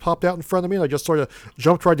mini-boss popped out in front of me, and I just sort of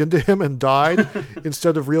jumped right into him and died,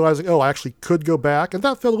 instead of realizing, oh, I actually could go back, and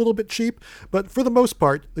that felt a little bit cheap, but for the most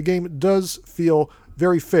part, the game does feel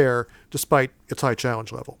very fair, despite its high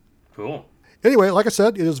challenge level. Cool. Anyway, like I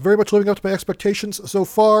said, it is very much living up to my expectations so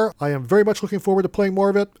far. I am very much looking forward to playing more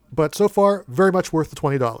of it, but so far, very much worth the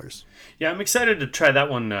 $20. Yeah, I'm excited to try that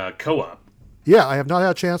one co-op. Yeah, I have not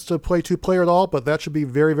had a chance to play two-player at all, but that should be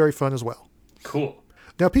very, very fun as well. Cool.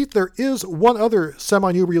 Now, Pete, there is one other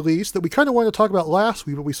semi-new release that we kind of wanted to talk about last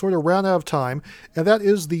week, but we sort of ran out of time, and that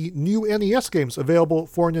is the new NES games available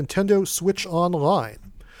for Nintendo Switch Online.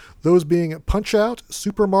 Those being Punch-Out!,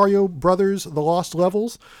 Super Mario Bros. The Lost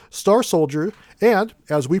Levels, Star Soldier, and,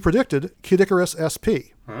 as we predicted, Kid Icarus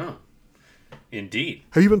SP. Oh, indeed.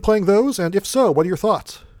 Have you been playing those? And if so, what are your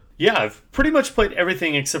thoughts? Yeah, I've pretty much played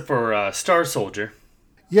everything except for Star Soldier.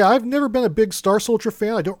 Yeah, I've never been a big Star Soldier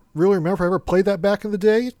fan. I don't really remember if I ever played that back in the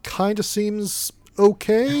day. It kind of seems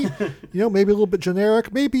okay. Maybe a little bit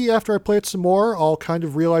generic. Maybe after I play it some more, I'll kind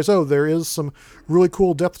of realize, oh, there is some really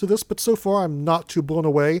cool depth to this. But so far, I'm not too blown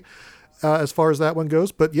away as far as that one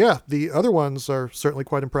goes. But yeah, the other ones are certainly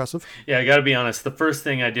quite impressive. Yeah, I gotta be honest. The first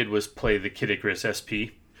thing I did was play the Kid Icarus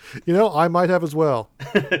SP. I might have as well.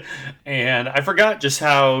 And I forgot just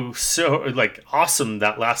how awesome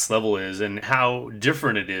that last level is and how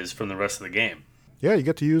different it is from the rest of the game. Yeah, you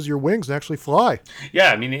get to use your wings and actually fly.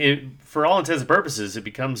 Yeah, I mean, for all intents and purposes, it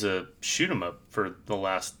becomes a shoot 'em up for the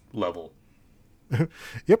last level.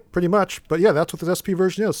 Yep, pretty much. But yeah, that's what this SP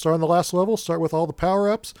version is. Start on the last level, start with all the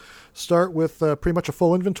power-ups, start with pretty much a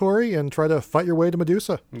full inventory, and try to fight your way to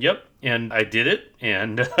Medusa. Yep, and I did it,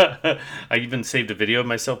 and I even saved a video of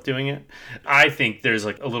myself doing it. I think there's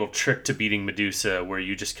a little trick to beating Medusa where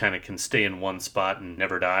you just kind of can stay in one spot and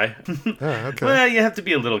never die. Okay. Well, you have to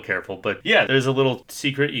be a little careful, but yeah, there's a little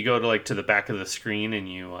secret. You go to the back of the screen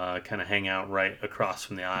and you kind of hang out right across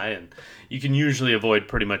from the eye, and you can usually avoid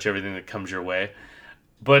pretty much everything that comes your way.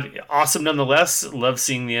 But awesome nonetheless. Love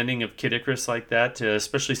seeing the ending of Kid Icarus like that,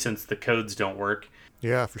 especially since the codes don't work.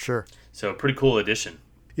 Yeah, for sure. So pretty cool addition.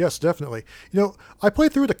 Yes, definitely. I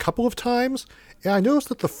played through it a couple of times, and I noticed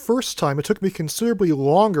that the first time it took me considerably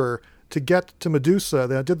longer to get to Medusa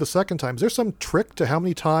than it did the second time. Is there some trick to how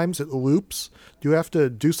many times it loops? Do you have to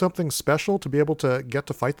do something special to be able to get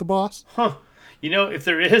to fight the boss? Huh. If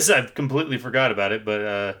there is, I've completely forgot about it,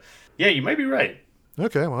 but yeah, you might be right.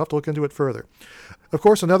 Okay, we'll have to look into it further. Of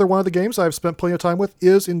course, another one of the games I've spent plenty of time with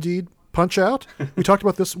is indeed Punch-Out! We talked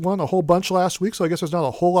about this one a whole bunch last week, so I guess there's not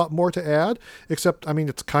a whole lot more to add, except,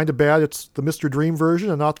 it's kind of bad. It's the Mr. Dream version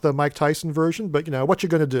and not the Mike Tyson version, but, what you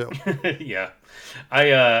going to do? Yeah.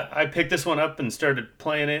 I picked this one up and started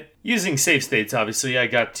playing it. Using save states, obviously, I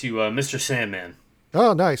got to Mr. Sandman.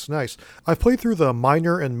 Oh, nice. I've played through the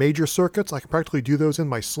minor and major circuits. I can practically do those in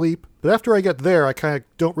my sleep. But after I get there, I kind of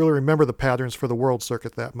don't really remember the patterns for the world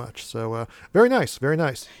circuit that much. So, very nice, very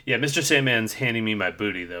nice. Yeah, Mr. Sandman's handing me my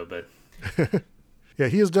booty, though, but... Yeah,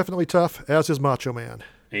 he is definitely tough, as is Macho Man.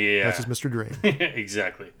 Yeah. As is Mr. Dream.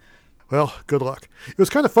 Exactly. Well, good luck. It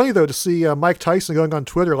was kind of funny, though, to see Mike Tyson going on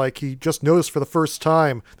Twitter like he just noticed for the first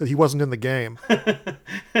time that he wasn't in the game.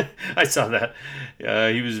 I saw that.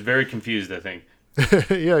 He was very confused, I think.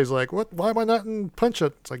 Yeah, he's like, what? Why am I not in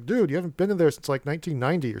Punch-Out? It's like, dude, you haven't been in there since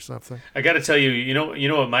 1990 or something. I got to tell you, you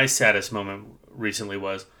know what my saddest moment recently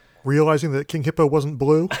was? Realizing that King Hippo wasn't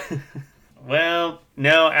blue? Well,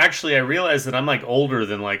 no, actually, I realized that I'm older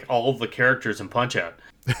than all of the characters in Punch-Out!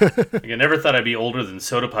 I never thought I'd be older than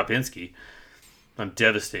Soda Popinski. I'm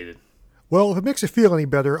devastated. Well, if it makes you feel any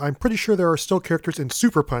better, I'm pretty sure there are still characters in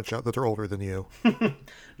Super Punch-Out that are older than you.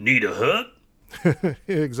 Need a hug?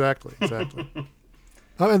 Exactly.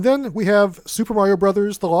 And then we have Super Mario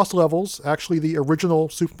Brothers: The Lost Levels, actually the original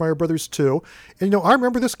Super Mario Brothers 2. And, I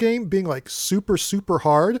remember this game being, like, super, super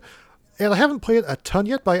hard. And I haven't played it a ton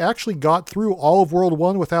yet, but I actually got through all of World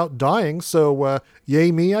 1 without dying, so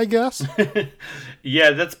yay me, I guess.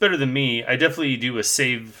 Yeah, that's better than me. I definitely do a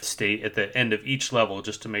save state at the end of each level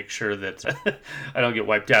just to make sure that I don't get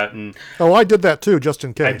wiped out. And Oh, I did that too, just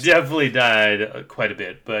in I case. definitely died quite a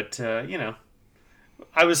bit, but,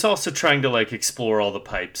 I was also trying to, like, explore all the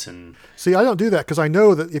pipes and... See, I don't do that because I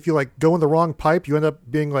know that if you, like, go in the wrong pipe, you end up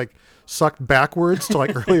being, like, sucked backwards to,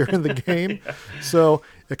 like, earlier in the game. Yeah. So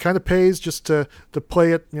it kind of pays just to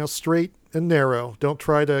play it, straight and narrow. Don't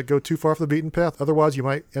try to go too far off the beaten path. Otherwise, you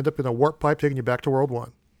might end up in a warp pipe taking you back to World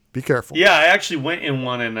 1. Be careful. Yeah, I actually went in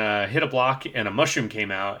one and hit a block and a mushroom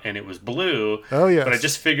came out and it was blue. Oh, yes. But I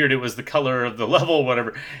just figured it was the color of the level,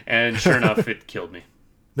 whatever. And sure enough, it killed me.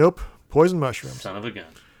 Nope. Poison mushrooms. Son of a gun.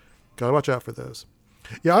 Gotta watch out for those.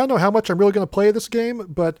 Yeah, I don't know how much I'm really going to play this game,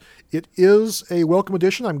 but it is a welcome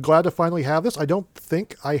addition. I'm glad to finally have this. I don't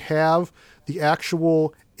think I have the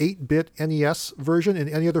actual 8-bit NES version in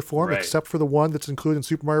any other form except for the one that's included in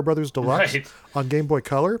Super Mario Bros. Deluxe on Game Boy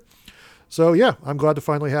Color. So yeah, I'm glad to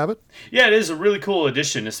finally have it. Yeah, it is a really cool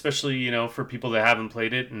addition, especially, for people that haven't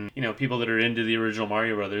played it and, people that are into the original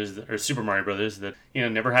Mario Brothers or Super Mario Brothers that,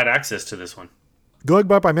 never had access to this one. Going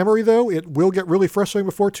by memory, though, it will get really frustrating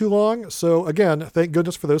before too long. So, again, thank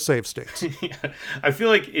goodness for those save states. Yeah, I feel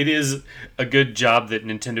like it is a good job that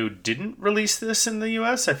Nintendo didn't release this in the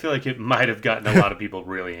U.S. I feel like it might have gotten a lot of people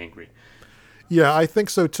really angry. Yeah, I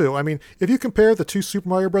think so, too. I mean, if you compare the two Super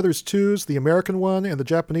Mario Brothers 2s, the American one and the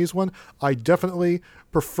Japanese one, I definitely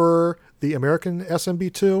prefer the American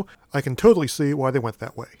SMB2. I can totally see why they went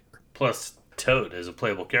that way. Plus, Toad is a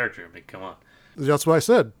playable character. I mean, come on. That's what I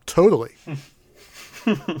said. Totally.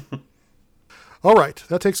 All right,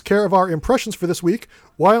 that takes care of our impressions for this week.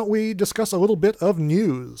 Why don't we discuss a little bit of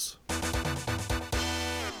news?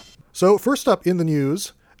 So first up in the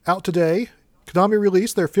news, out today, Konami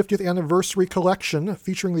released their 50th anniversary collection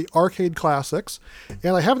featuring the arcade classics,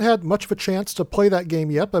 and I haven't had much of a chance to play that game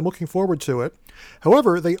yet, but I'm looking forward to it.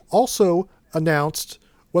 However, they also announced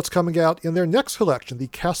what's coming out in their next collection, the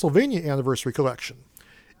Castlevania Anniversary Collection.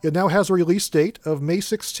 It now has a release date of May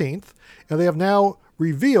 16th, and they have now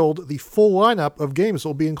revealed the full lineup of games that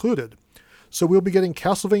will be included. So we'll be getting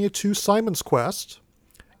Castlevania II Simon's Quest,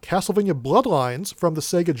 Castlevania Bloodlines from the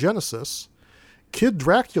Sega Genesis, Kid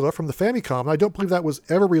Dracula from the Famicom, and I don't believe that was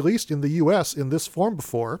ever released in the US in this form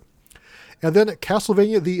before, and then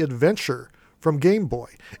Castlevania The Adventure from Game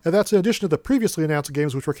Boy. And that's in addition to the previously announced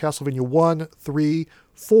games, which were Castlevania 1, 3,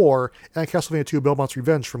 4, and Castlevania 2 Belmont's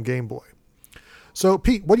Revenge from Game Boy. So,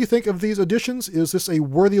 Pete, what do you think of these additions? Is this a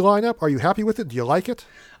worthy lineup? Are you happy with it? Do you like it?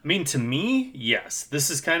 I mean, to me, yes. This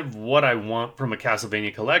is kind of what I want from a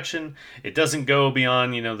Castlevania collection. It doesn't go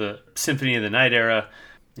beyond, the Symphony of the Night era.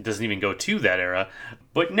 It doesn't even go to that era.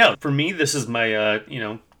 But no, for me, this is my,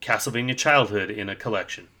 Castlevania childhood in a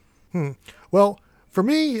collection. Well, for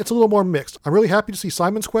me, it's a little more mixed. I'm really happy to see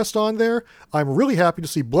Simon's Quest on there. I'm really happy to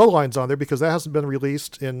see Bloodlines on there because that hasn't been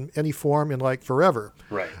released in any form in forever.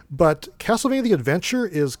 Right. But Castlevania The Adventure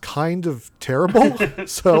is kind of terrible.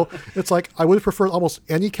 So it's I would have preferred almost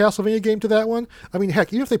any Castlevania game to that one. I mean,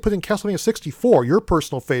 heck, even if they put in Castlevania 64, your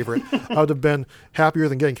personal favorite, I would have been happier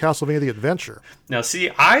than getting Castlevania The Adventure. Now, see,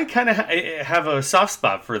 I kind of have a soft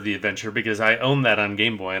spot for The Adventure because I own that on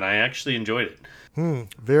Game Boy and I actually enjoyed it.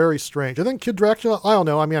 Very strange. And then Kid Dracula, I don't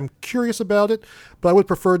know. I mean, I'm curious about it, but I would have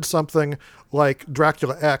preferred something like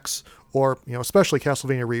Dracula X or, especially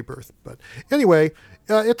Castlevania Rebirth. But anyway,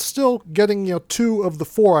 it's still getting, 2 of the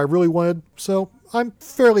 4 I really wanted, so I'm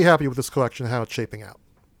fairly happy with this collection and how it's shaping out.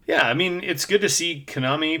 Yeah, I mean, it's good to see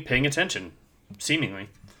Konami paying attention, seemingly.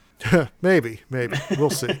 Maybe. We'll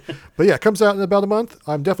see. But yeah, it comes out in about a month.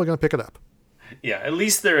 I'm definitely going to pick it up. Yeah, at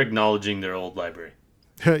least they're acknowledging their old library.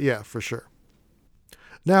 Yeah, for sure.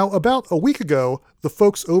 Now, about a week ago, the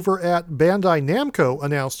folks over at Bandai Namco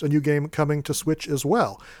announced a new game coming to Switch as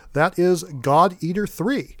well. That is God Eater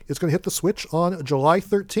 3. It's going to hit the Switch on July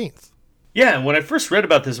 13th. Yeah, when I first read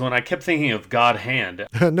about this one, I kept thinking of God Hand.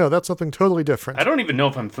 No, that's something totally different. I don't even know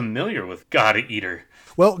if I'm familiar with God Eater.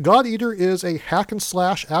 Well, God Eater is a hack and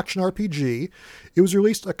slash action RPG. It was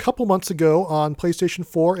released a couple months ago on PlayStation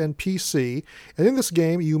 4 and PC, and in this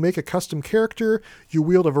game you make a custom character, you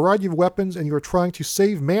wield a variety of weapons, and you are trying to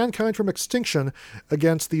save mankind from extinction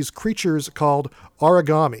against these creatures called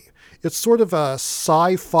Aragami. It's sort of a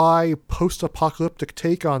sci-fi post-apocalyptic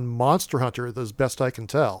take on Monster Hunter, as best I can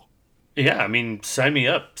tell. Yeah, I mean, sign me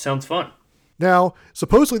up. Sounds fun. Now,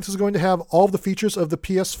 supposedly this is going to have all of the features of the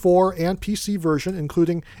PS4 and PC version,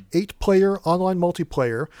 including 8-player online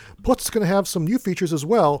multiplayer, plus it's going to have some new features as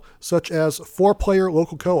well, such as 4-player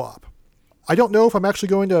local co-op. I don't know if I'm actually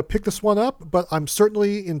going to pick this one up, but I'm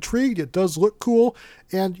certainly intrigued. It does look cool,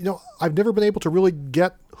 and I've never been able to really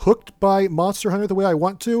get hooked by Monster Hunter the way I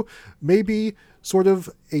want to. Maybe sort of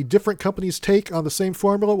a different company's take on the same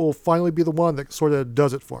formula will finally be the one that sort of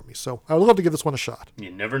does it for me. So I would love to give this one a shot. You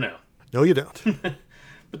never know. No, you don't.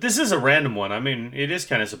 But this is a random one. I mean, it is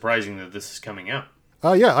kind of surprising that this is coming out.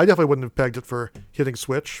 Yeah, I definitely wouldn't have pegged it for hitting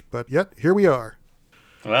Switch, but yet, here we are.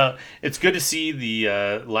 Well, it's good to see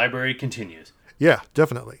the library continues. Yeah,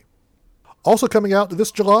 definitely. Also coming out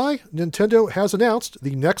this July, Nintendo has announced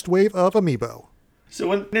the next wave of Amiibo. So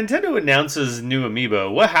when Nintendo announces new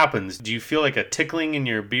Amiibo, what happens? Do you feel like a tickling in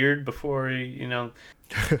your beard before,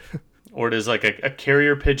 or does like a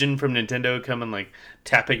carrier pigeon from Nintendo come and like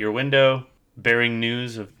tap at your window, bearing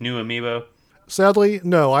news of new Amiibo? Sadly,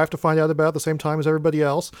 no. I have to find out about it at the same time as everybody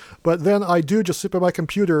else. But then I do just sit by my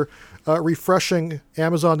computer refreshing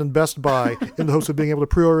Amazon and Best Buy in the hopes of being able to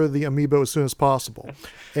pre-order the Amiibo as soon as possible.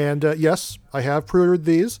 And yes, I have pre-ordered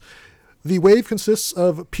these. The wave consists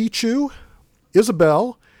of Pichu,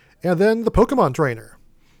 Isabelle, and then the Pokemon trainer.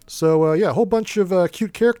 So yeah, a whole bunch of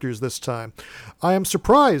cute characters this time. I am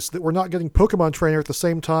surprised that we're not getting Pokemon Trainer at the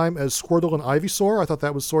same time as Squirtle and Ivysaur. I thought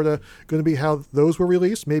that was sort of going to be how those were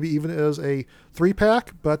released, maybe even as a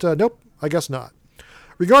 3-pack, but nope, I guess not.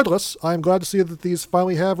 Regardless, I'm glad to see that these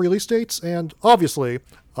finally have release dates, and obviously,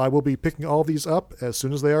 I will be picking all of these up as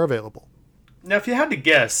soon as they are available. Now, if you had to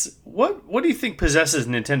guess, what do you think possesses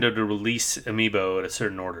Nintendo to release Amiibo at a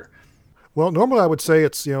certain order? Well, normally I would say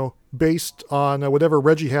it's, based on whatever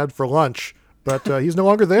Reggie had for lunch, but he's no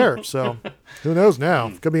longer there, so who knows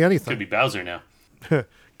now? Could be anything. Could be Bowser now.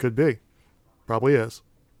 Could be. Probably is.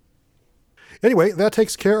 Anyway, that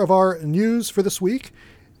takes care of our news for this week.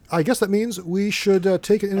 I guess that means we should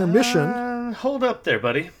take an intermission. Hold up there,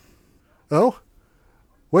 buddy. Oh?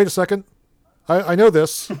 Wait a second. I know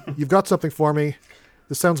this. You've got something for me.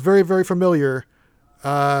 This sounds very, very familiar.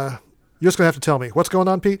 You're just going to have to tell me. What's going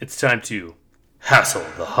on, Pete? It's time to hassle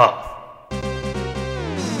the Hoff.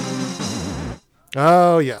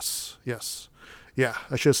 Oh, yes. Yeah,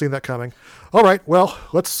 I should have seen that coming. All right, well,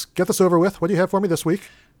 let's get this over with. What do you have for me this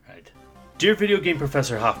week? Right. Dear Video Game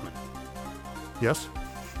Professor Hoffman. Yes?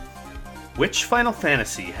 Which Final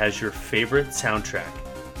Fantasy has your favorite soundtrack?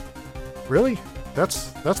 Really?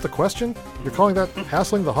 That's the question? You're calling that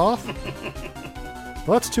hassling the Hoff?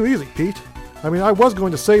 Well, that's too easy, Pete. I mean, I was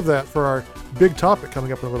going to save that for our big topic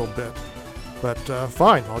coming up in a little bit. But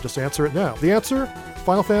fine, I'll just answer it now. The answer,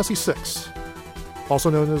 Final Fantasy VI.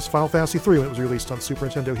 Also known as Final Fantasy III when it was released on Super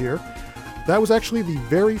Nintendo here. That was actually the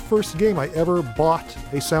very first game I ever bought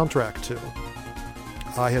a soundtrack to.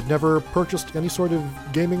 I had never purchased any sort of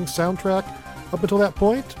gaming soundtrack up until that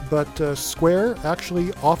point, but Square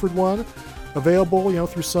actually offered one available,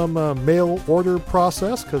 through some mail order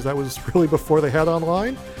process, because that was really before they had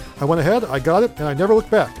online. I went ahead, I got it, and I never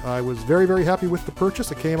looked back. I was very, very happy with the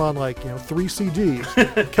purchase. It came on 3 CDs.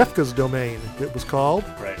 Kefka's Domain, it was called.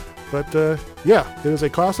 Right. But yeah, it is a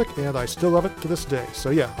classic, and I still love it to this day.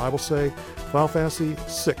 So yeah, I will say Final Fantasy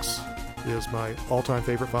VI is my all-time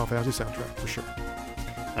favorite Final Fantasy soundtrack, for sure.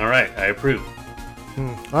 All right, I approve.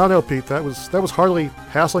 I don't know, Pete. That was hardly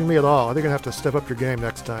hassling me at all. I think I'm going to have to step up your game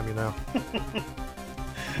next time, That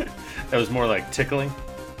was more like tickling?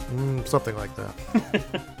 Something like that.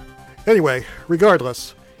 Anyway,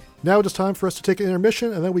 regardless, now it is time for us to take an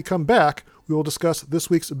intermission, and then we come back, we will discuss this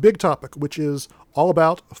week's big topic, which is all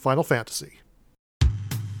about Final Fantasy.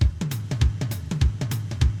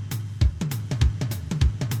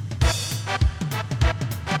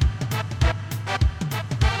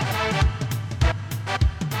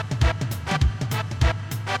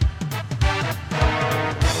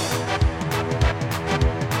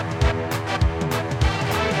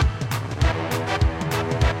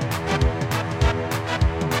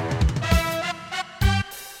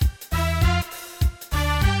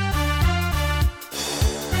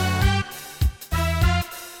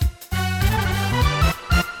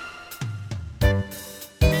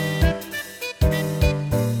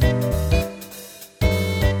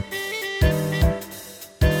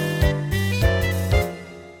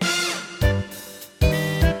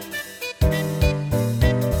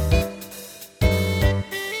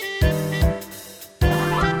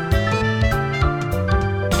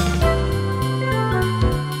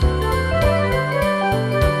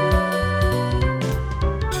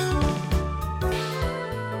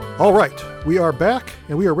 All right, we are back,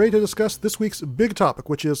 and we are ready to discuss this week's big topic,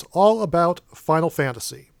 which is all about Final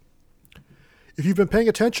Fantasy. If you've been paying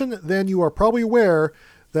attention, then you are probably aware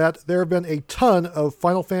that there have been a ton of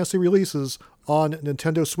Final Fantasy releases on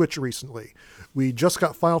Nintendo Switch recently. We just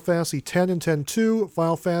got Final Fantasy X and X-2,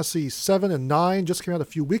 Final Fantasy VII and IX just came out a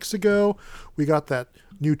few weeks ago. We got that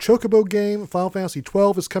new Chocobo game. Final Fantasy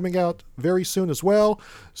XII is coming out very soon as well.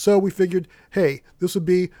 So we figured, hey, this would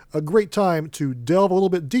be a great time to delve a little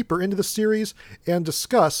bit deeper into the series and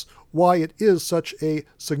discuss why it is such a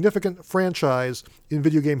significant franchise in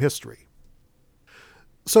video game history.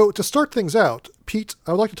 So to start things out, Pete,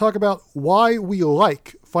 I would like to talk about why we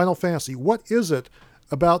like Final Fantasy. What is it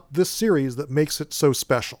about this series that makes it so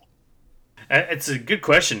special? It's a good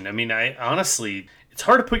question. I mean, honestly, it's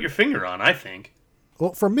hard to put your finger on, I think.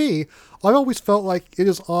 Well, for me, I've always felt like it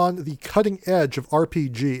is on the cutting edge of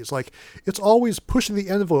RPGs. Like, it's always pushing the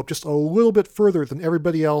envelope just a little bit further than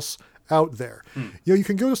everybody else out there. You know, you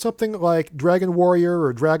can go to something like Dragon Warrior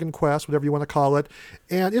or Dragon Quest, whatever you want to call it,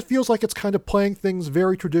 and it feels like it's kind of playing things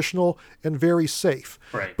very traditional and very safe.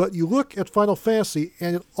 Right. But you look at Final Fantasy,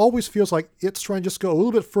 and it always feels like it's trying to just go a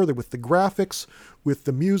little bit further with the graphics, with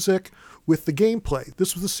the music, with the gameplay.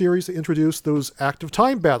 This was the series that introduced those active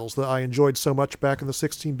time battles that I enjoyed so much back in the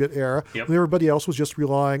 16-bit era, when everybody else was just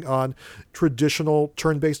relying on traditional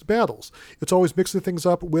turn-based battles. It's always mixing things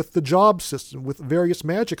up with the job system, with various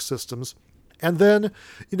magic systems. And then,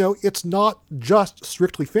 you know, it's not just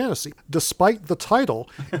strictly fantasy. Despite the title,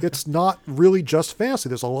 it's not really just fantasy.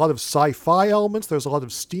 There's a lot of sci-fi elements, there's a lot of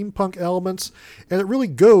steampunk elements, and it really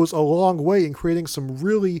goes a long way in creating some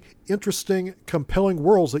really interesting, compelling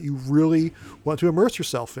worlds that you really want to immerse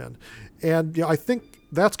yourself in. And, you know, I think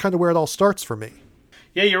that's kind of where it all starts for me.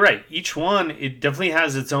 Yeah, you're right. Each one, it definitely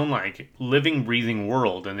has its own, like, living, breathing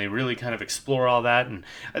world, and they really kind of explore all that. And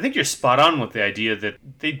I think you're spot on with the idea that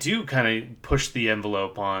they do kind of push the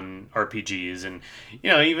envelope on RPGs. And, you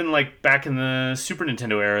know, even, like, back in the Super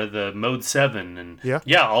Nintendo era, the Mode 7, and,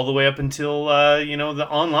 all the way up until, you know, the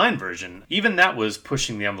online version. Even that was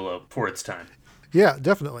pushing the envelope for its time. Yeah,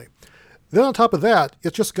 definitely. Then on top of that,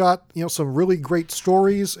 it's just got, you know, some really great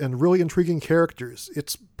stories and really intriguing characters.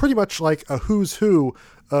 It's pretty much like a who's who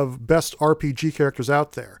of best RPG characters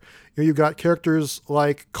out there. You know, you've got characters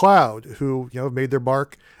like Cloud, who, you know, have made their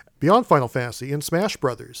mark beyond Final Fantasy in Smash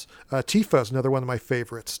Brothers. Tifa is another one of my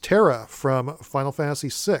favorites. Terra from Final Fantasy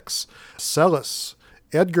VI. Celis.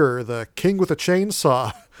 Edgar, the king with a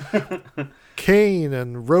chainsaw. Kain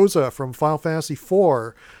and Rosa from Final Fantasy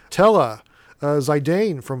IV. Tella.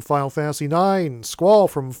 Zidane from Final Fantasy IX, Squall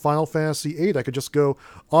from Final Fantasy VIII. I could just go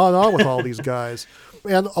on and on with all these guys.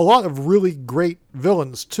 And a lot of really great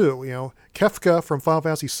villains, too. You know, Kefka from Final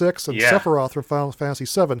Fantasy VI and Sephiroth from Final Fantasy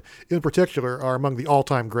VII, in particular, are among the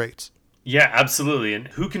all-time greats. Yeah, absolutely. And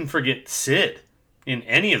who can forget Cid in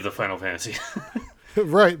any of the Final Fantasy?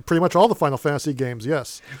 Right, pretty much all the Final Fantasy games,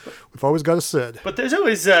 yes. We've always got a Cid. But there's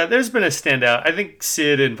always, there's been a standout. I think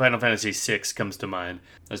Cid in Final Fantasy VI comes to mind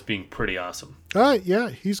as being pretty awesome. Yeah,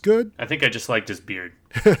 he's good. I think I just liked his beard.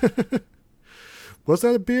 Was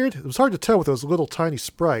that a beard? It was hard to tell with those little tiny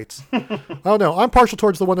sprites. I don't know. I'm partial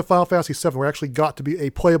towards the one in Final Fantasy VII where it actually got to be a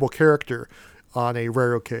playable character on a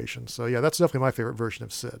rare occasion. So yeah, that's definitely my favorite version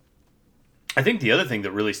of Cid. I think the other thing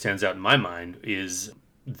that really stands out in my mind is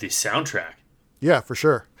the soundtrack. Yeah, for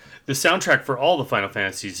sure. The soundtrack for all the Final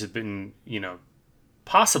Fantasies has been, you know,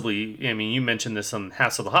 possibly, I mean, you mentioned this on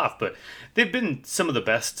Hasselhoff, but they've been some of the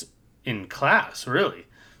best in class, really.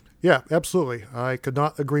 Yeah, absolutely. I could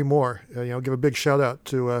not agree more. You know, give a big shout out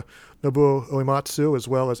to Nobuo Uematsu as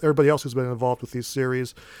well as everybody else who's been involved with these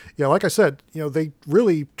series. Yeah, like I said, you know, they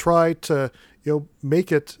really try to, you know,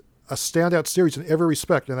 make it a standout series in every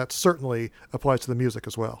respect, and that certainly applies to the music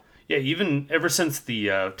as well. Yeah, even ever since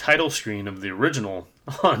the title screen of the original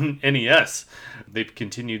on NES, they've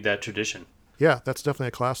continued that tradition. Yeah, that's definitely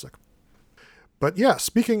a classic. But yeah,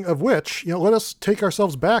 speaking of which, you know, let us take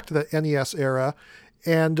ourselves back to that NES era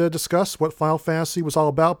and discuss what Final Fantasy was all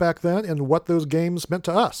about back then and what those games meant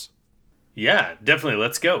to us. Yeah, definitely.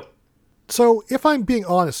 Let's go. So, if I'm being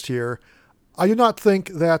honest here, I do not think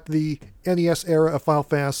that the NES era of Final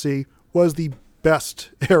Fantasy was the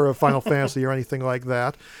best era of Final Fantasy or anything like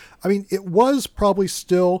that. I mean, it was probably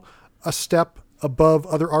still a step above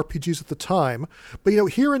other RPGs at the time. But, you know,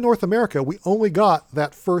 here in North America, we only got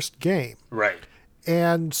that first game. Right.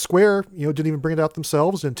 And Square, you know, didn't even bring it out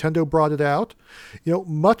themselves. Nintendo brought it out. You know,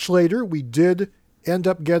 much later, we did end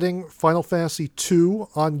up getting Final Fantasy II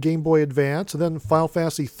on Game Boy Advance, and then Final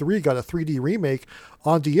Fantasy III got a 3D remake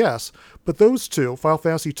on DS. But those two, Final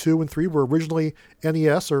Fantasy II and III, were originally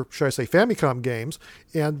NES, or should I say Famicom games,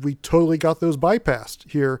 and we totally got those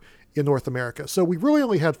bypassed here in North America. So we really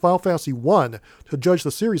only had Final Fantasy I to judge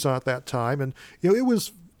the series on at that time, and it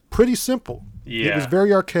was pretty simple. Yeah. It was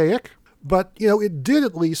very archaic, but it did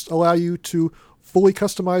at least allow you to fully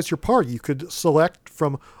customize your party. You could select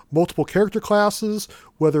from multiple character classes,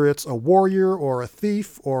 whether it's a warrior or a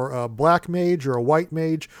thief or a black mage or a white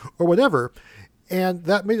mage or whatever. And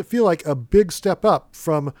that made it feel like a big step up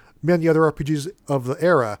from many other RPGs of the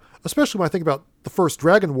era, especially when I think about the first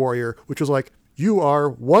Dragon Warrior, which was like, you are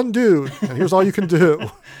one dude, and here's all you can do.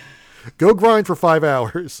 Go grind for 5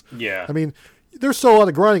 hours. Yeah. I mean, there's still a lot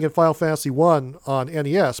of grinding in Final Fantasy I on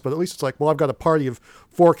NES, but at least it's like, well, I've got a party of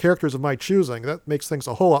 4 characters of my choosing. That makes things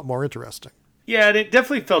a whole lot more interesting. Yeah, and it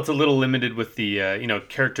definitely felt a little limited with the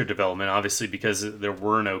character development, obviously, because there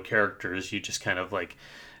were no characters. You just kind of like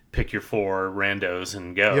pick your 4 randos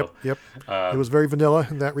and go. Yep. It was very vanilla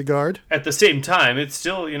in that regard. At the same time, it's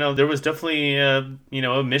still, there was definitely, a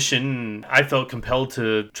mission. I felt compelled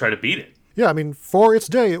to try to beat it. Yeah, I mean, for its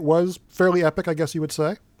day, it was fairly epic, I guess you would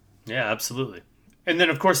say. Yeah, absolutely. And then,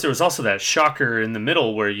 of course, there was also that shocker in the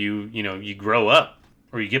middle where you grow up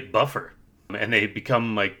or you get buffer and they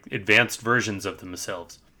become like advanced versions of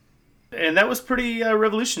themselves. And that was pretty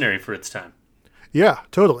revolutionary for its time. Yeah,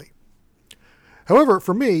 totally. However,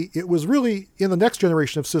 for me, it was really in the next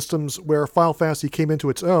generation of systems where Final Fantasy came into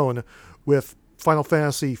its own with Final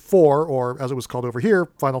Fantasy IV, or as it was called over here,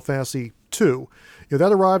 Final Fantasy II.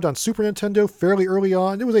 That arrived on Super Nintendo fairly early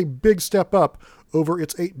on. It was a big step up over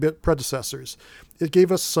its 8-bit predecessors. It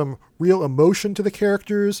gave us some real emotion to the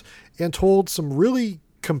characters and told some really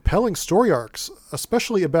compelling story arcs,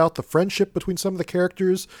 especially about the friendship between some of the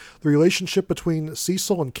characters, the relationship between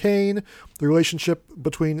Cecil and Kain, the relationship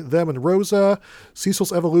between them and Rosa,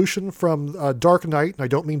 Cecil's evolution from Dark Knight, and I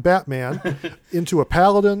don't mean Batman, into a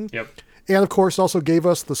paladin. Yep. And, of course, also gave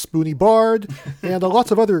us the Spoony Bard and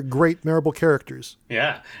lots of other great, memorable characters.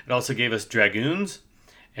 Yeah. It also gave us Dragoons.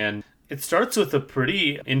 And it starts with a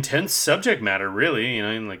pretty intense subject matter, really.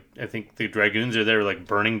 I think the Dragoons are there, like,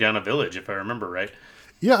 burning down a village, if I remember right.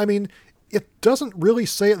 Yeah, I mean, it doesn't really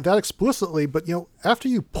say it that explicitly, but, after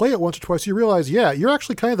you play it once or twice, you realize, yeah, you're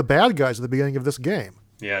actually kind of the bad guys at the beginning of this game.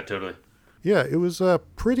 Yeah, totally. Yeah, it was a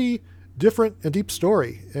pretty different and deep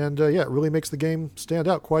story, and it really makes the game stand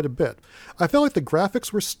out quite a bit. I felt like the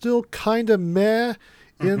graphics were still kind of meh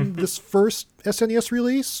in this first SNES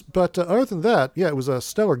release, but other than that, yeah, it was a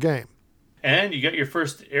stellar game. And you got your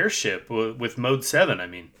first airship with Mode 7, I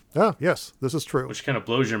mean. Ah, yes, this is true. Which kind of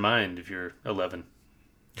blows your mind if you're 11.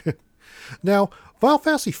 Now, Final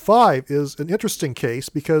Fantasy V is an interesting case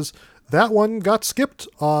because that one got skipped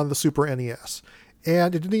on the Super NES,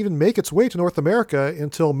 and it didn't even make its way to North America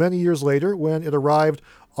until many years later when it arrived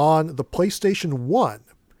on the PlayStation 1.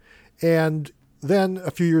 And then,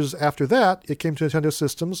 a few years after that, it came to Nintendo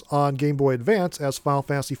systems on Game Boy Advance as Final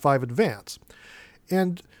Fantasy V Advance.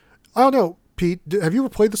 And, I don't know, Pete, have you ever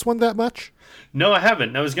played this one that much? No, I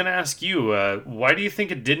haven't. I was going to ask you, why do you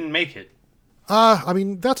think it didn't make it? I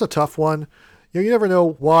mean, that's a tough one. You never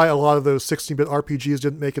know why a lot of those 16-bit RPGs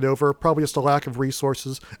didn't make it over. Probably just a lack of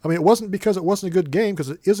resources. I mean, it wasn't because it wasn't a good game, because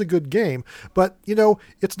it is a good game. But,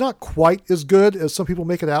 it's not quite as good as some people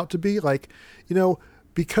make it out to be. Like,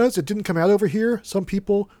 because it didn't come out over here, some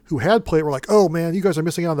people who had played it were like, oh man, you guys are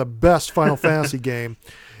missing out on the best Final Fantasy game.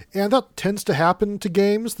 And that tends to happen to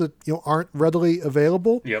games that, aren't readily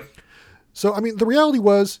available. Yep. So, I mean, the reality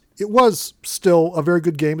was, it was still a very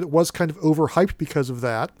good game. It was kind of overhyped because of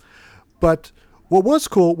that. But what was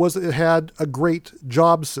cool was that it had a great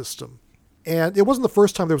job system. And it wasn't the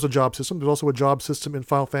first time there was a job system. There was also a job system in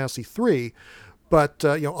Final Fantasy III. But,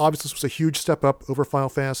 obviously this was a huge step up over Final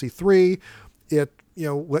Fantasy III. It,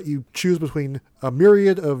 let you choose between a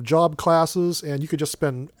myriad of job classes, and you could just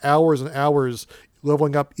spend hours and hours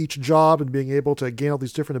leveling up each job and being able to gain all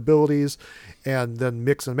these different abilities and then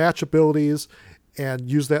mix and match abilities and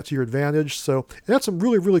use that to your advantage. So it had some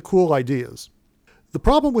really, really cool ideas. The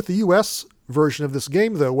problem with the US version of this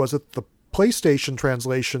game, though, was that the PlayStation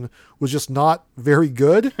translation was just not very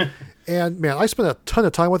good. And man, I spent a ton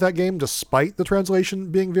of time with that game despite the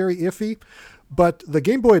translation being very iffy. But the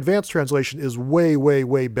Game Boy Advance translation is way, way,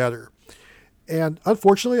 way better. And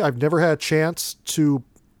unfortunately, I've never had a chance to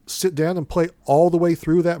sit down and play all the way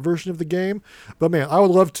through that version of the game. But man, I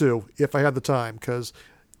would love to if I had the time, because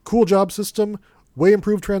cool job system, way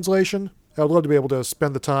improved translation. I would love to be able to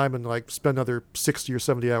spend the time and spend another 60 or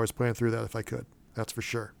 70 hours playing through that if I could. That's for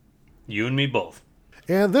sure. You and me both.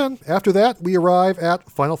 And then, after that, we arrive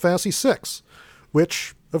at Final Fantasy VI,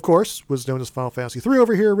 which, of course, was known as Final Fantasy III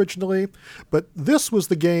over here originally, but this was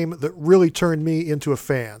the game that really turned me into a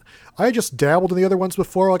fan. I had just dabbled in the other ones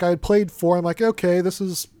before, like I had played 4, I'm like, okay, this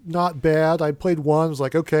is not bad. I played 1, was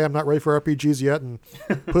like, okay, I'm not ready for RPGs yet, and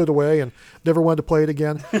put it away, and never wanted to play it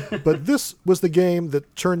again. But this was the game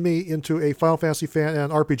that turned me into a Final Fantasy fan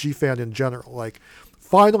and an RPG fan in general. Like,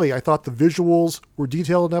 finally, I thought the visuals were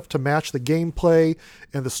detailed enough to match the gameplay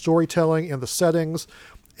and the storytelling and the settings.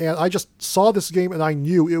 And I just saw this game and I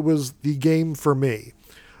knew it was the game for me.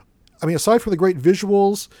 I mean, aside from the great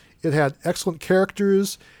visuals, it had excellent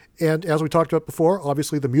characters. And as we talked about before,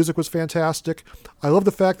 obviously the music was fantastic. I love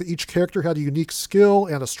the fact that each character had a unique skill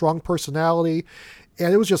and a strong personality.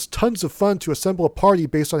 And it was just tons of fun to assemble a party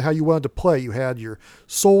based on how you wanted to play. You had your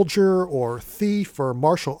soldier or thief or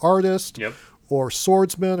martial artist. Yep. Or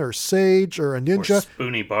swordsman, or sage, or a ninja. Or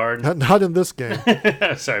Spoony Bard. Not in this game.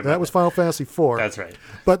 Sorry, that was Final Fantasy IV. That's right.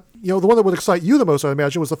 But, the one that would excite you the most, I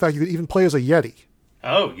imagine, was the fact you could even play as a Yeti.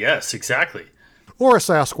 Oh, yes, exactly. Or a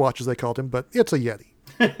Sasquatch, as they called him, but it's a Yeti.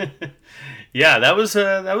 Yeah, that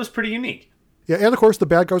was pretty unique. Yeah, and of course the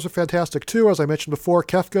bad guys are fantastic too. As I mentioned before,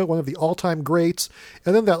 Kefka, one of the all-time greats.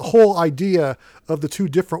 And then that whole idea of the two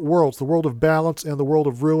different worlds, the world of balance and the world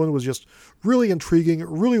of ruin, was just really intriguing,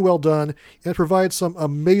 really well done, and provides some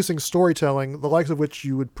amazing storytelling, the likes of which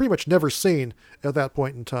you would pretty much never seen at that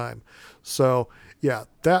point in time. So, yeah,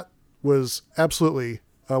 that was absolutely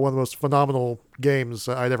one of the most phenomenal games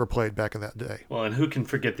I'd ever played back in that day. Well, and who can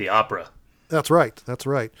forget the opera? That's right.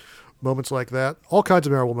 Moments like that. All kinds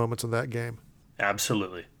of memorable moments in that game.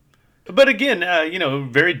 Absolutely. But again,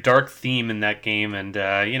 very dark theme in that game. And,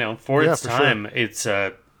 for its time, sure. It's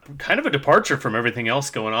kind of a departure from everything else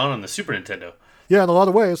going on the Super Nintendo. Yeah, in a lot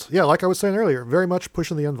of ways. Yeah, like I was saying earlier, very much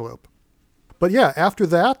pushing the envelope. But yeah, after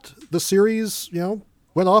that, the series,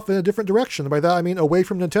 went off in a different direction. By that, I mean away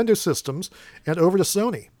from Nintendo systems and over to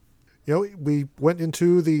Sony. We went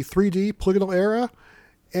into the 3D polygonal era.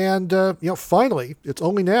 And, finally, it's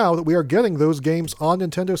only now that we are getting those games on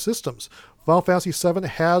Nintendo systems. Final Fantasy VII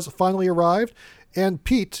has finally arrived. And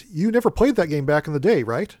Pete, you never played that game back in the day,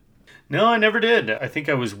 right? No, I never did. I think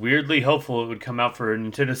I was weirdly hopeful it would come out for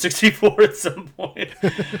Nintendo 64 at some point.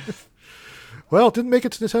 Well, it didn't make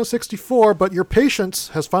it to Nintendo 64, but your patience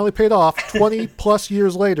has finally paid off. 20 plus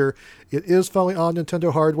years later, it is finally on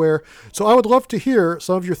Nintendo hardware. So I would love to hear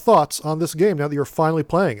some of your thoughts on this game now that you're finally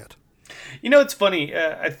playing it. It's funny.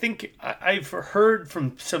 I think I've heard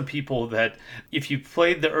from some people that if you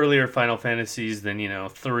played the earlier Final Fantasies, then,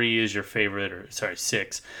 3 is your favorite,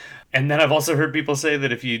 6. And then I've also heard people say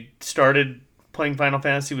that if you started playing Final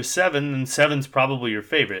Fantasy with 7, then 7's probably your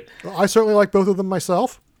favorite. Well, I certainly like both of them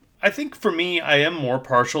myself. I think for me, I am more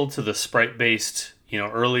partial to the sprite-based,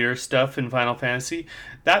 earlier stuff in Final Fantasy.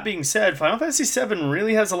 That being said, Final Fantasy 7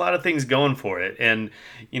 really has a lot of things going for it. And,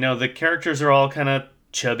 the characters are all kind of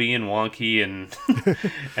chubby and wonky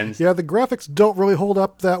and yeah, the graphics don't really hold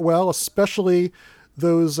up that well, especially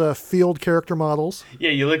those field character models. Yeah,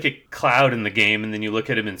 you look at Cloud in the game and then you look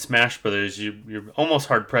at him in Smash Brothers, you're almost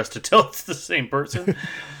hard pressed to tell it's the same person.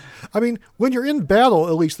 I mean, when you're in battle,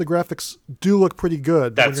 at least the graphics do look pretty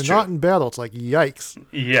good. But when you're not in battle, it's like, yikes.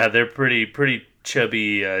 Yeah, they're pretty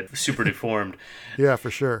chubby, super deformed. Yeah,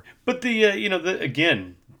 for sure. But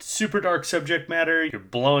again, super dark subject matter. You're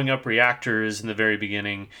blowing up reactors in the very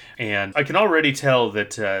beginning. And I can already tell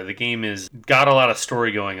that the game has got a lot of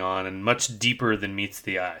story going on and much deeper than meets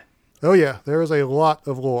the eye. Oh yeah, there is a lot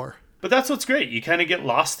of lore. But that's what's great. You kind of get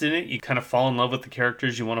lost in it. You kind of fall in love with the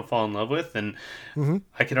characters you want to fall in love with. And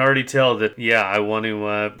I can already tell that, I want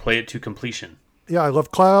to play it to completion. Yeah, I love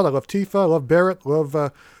Cloud. I love Tifa. I love Barret. I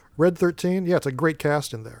love Red 13. Yeah, it's a great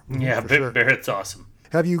cast in there. Yeah, sure. Barret's awesome.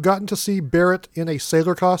 Have you gotten to see Barret in a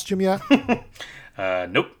sailor costume yet?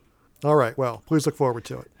 Nope. All right, well, please look forward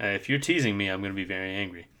to it. If you're teasing me, I'm going to be very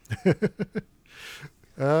angry.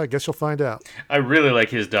 I guess you'll find out. I really like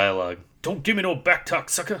his dialogue. Don't give me no back talk,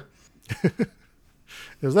 sucker.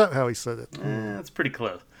 Is that how he said it? That's pretty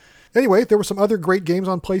close. Anyway, there were some other great games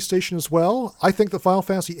on PlayStation as well. I think that Final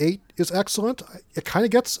Fantasy VIII is excellent. It kind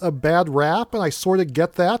of gets a bad rap, and I sort of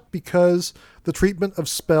get that because the treatment of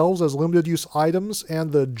spells as limited use items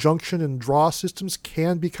and the junction and draw systems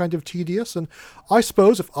can be kind of tedious. And I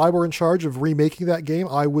suppose if I were in charge of remaking that game,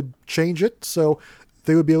 I would change it so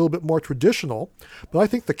they would be a little bit more traditional. But I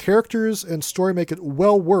think the characters and story make it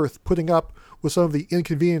well worth putting up with some of the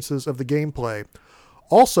inconveniences of the gameplay.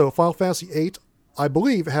 Also, Final Fantasy VIII, I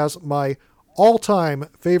believe, has my all-time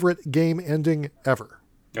favorite game ending ever.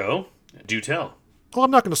 Oh, do tell. Well,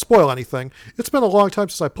 I'm not going to spoil anything. It's been a long time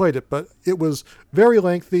since I played it, but it was very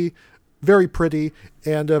lengthy, very pretty,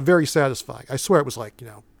 and very satisfying. I swear it was like,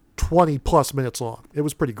 20 plus minutes long. It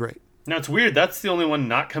was pretty great. Now, it's weird. That's the only one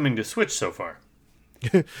not coming to Switch so far.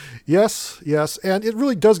 Yes. And it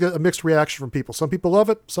really does get a mixed reaction from people. Some people love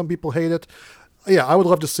it. Some people hate it. Yeah, I would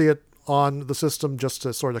love to see it on the system just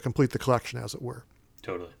to sort of complete the collection, as it were.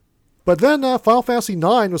 Totally. But then Final Fantasy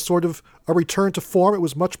IX was sort of a return to form. It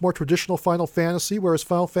was much more traditional Final Fantasy, whereas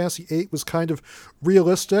Final Fantasy VIII was kind of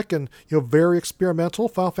realistic and very experimental.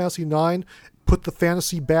 Final Fantasy IX put the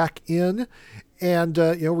fantasy back in and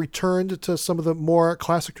returned to some of the more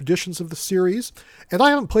classic traditions of the series. And I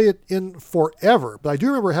haven't played it in forever, but I do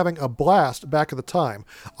remember having a blast back at the time.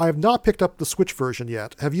 I have not picked up the Switch version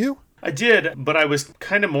yet. Have you? I did, but I was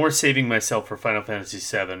kind of more saving myself for Final Fantasy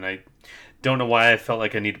VII. I don't know why I felt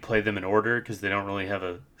like I need to play them in order, because they don't really have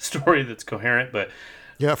a story that's coherent. But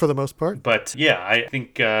yeah, for the most part. But yeah, I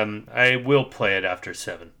think I will play it after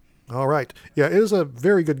 7. All right. Yeah, it is a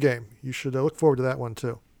very good game. You should look forward to that one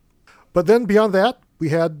too. But then beyond that, we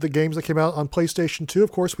had the games that came out on PlayStation 2.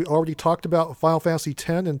 Of course, we already talked about Final Fantasy X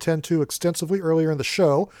and X-2 extensively earlier in the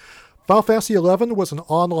show. Final Fantasy XI was an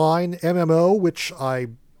online MMO, which I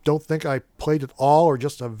don't think I played at all or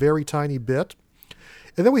just a very tiny bit.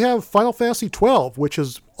 And then we have Final Fantasy XII, which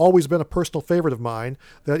has always been a personal favorite of mine,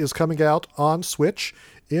 that is coming out on Switch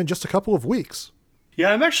in just a couple of weeks.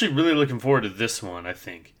 Yeah, I'm actually really looking forward to this one, I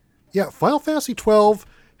think. Yeah, Final Fantasy XII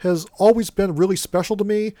has always been really special to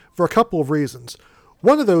me for a couple of reasons.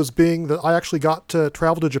 One of those being that I actually got to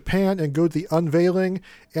travel to Japan and go to the unveiling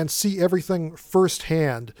and see everything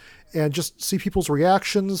firsthand and just see people's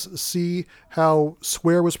reactions, see how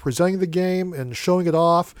Square was presenting the game and showing it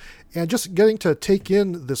off, and just getting to take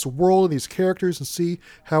in this world and these characters and see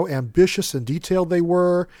how ambitious and detailed they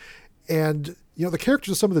were. And, the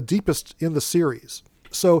characters are some of the deepest in the series.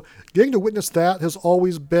 So getting to witness that has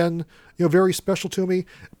always been, very special to me.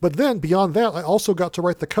 But then beyond that, I also got to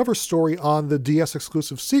write the cover story on the DS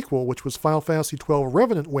exclusive sequel, which was Final Fantasy XII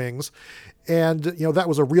Revenant Wings. And, that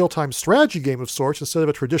was a real-time strategy game of sorts instead of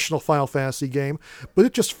a traditional Final Fantasy game. But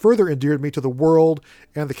it just further endeared me to the world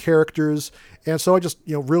and the characters. And so I just,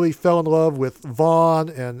 really fell in love with Vaughn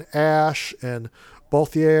and Ash and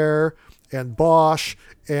Balthier and Bosch.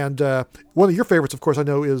 And one of your favorites, of course, I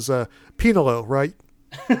know is Pinelo, right?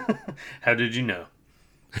 How did you know?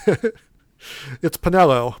 It's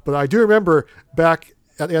Pinello, but I do remember back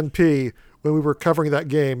at NP when we were covering that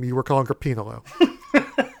game, you were calling her Pinelo.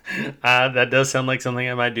 That does sound like something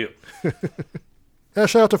I might do.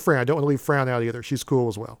 Shout out to Fran. I don't want to leave Fran out either. She's cool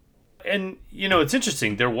as well. And, it's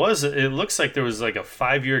interesting. It looks like there was like a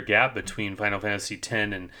 5-year gap between Final Fantasy X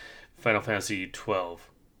and Final Fantasy XII.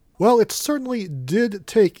 Well, it certainly did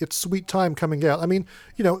take its sweet time coming out. I mean,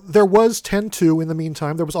 there was 10-2 in the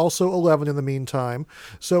meantime. There was also 11 in the meantime.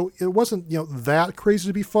 So it wasn't, that crazy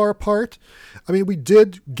to be far apart. I mean, we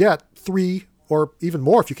did get 3, or even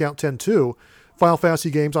more if you count 10-2, Final Fantasy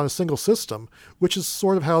games on a single system, which is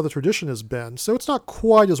sort of how the tradition has been. So it's not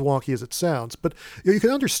quite as wonky as it sounds, but you can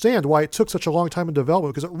understand why it took such a long time in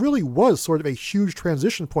development, because it really was sort of a huge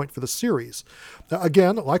transition point for the series.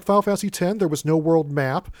 Again, like Final Fantasy X, there was no world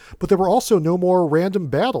map, but there were also no more random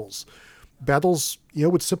battles. Battles,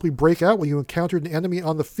 would simply break out when you encountered an enemy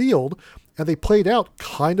on the field, and they played out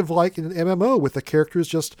kind of like in an MMO, with the characters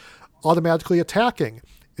just automatically attacking.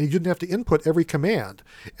 And you didn't have to input every command.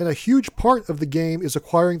 And a huge part of the game is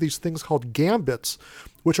acquiring these things called gambits,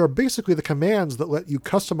 which are basically the commands that let you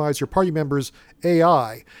customize your party members'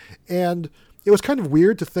 AI. And it was kind of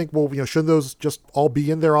weird to think, well, shouldn't those just all be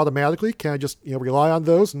in there automatically? Can I just, rely on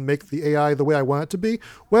those and make the AI the way I want it to be?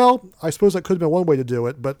 Well, I suppose that could have been one way to do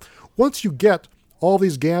it. But once you get all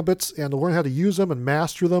these gambits and learn how to use them and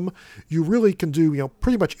master them, you really can do,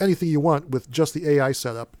 pretty much anything you want with just the AI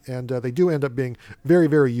setup. And they do end up being very,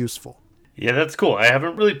 very useful. Yeah, that's cool. I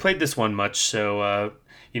haven't really played this one much, so,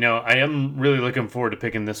 I am really looking forward to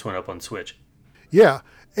picking this one up on Switch. Yeah.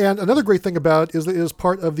 And another great thing about it is that it is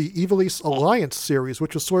part of the Ivalice Alliance series,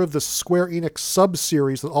 which is sort of the Square Enix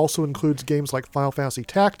sub-series that also includes games like Final Fantasy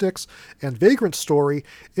Tactics and Vagrant Story.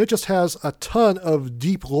 It just has a ton of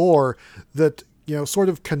deep lore that sort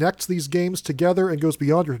of connects these games together and goes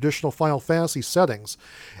beyond your traditional Final Fantasy settings.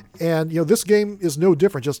 And, this game is no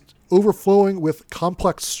different, just overflowing with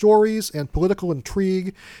complex stories and political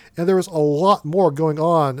intrigue. And there is a lot more going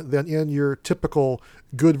on than in your typical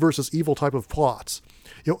good versus evil type of plots.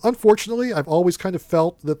 Unfortunately, I've always kind of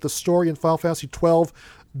felt that the story in Final Fantasy XII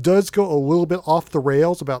does go a little bit off the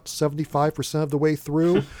rails, about 75% of the way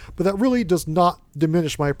through, but that really does not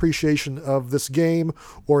diminish my appreciation of this game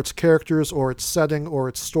or its characters or its setting or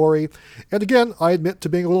its story. And again, I admit to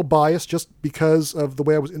being a little biased just because of the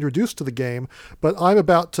way I was introduced to the game, but I'm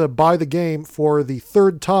about to buy the game for the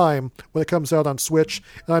third time when it comes out on Switch,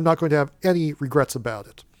 and I'm not going to have any regrets about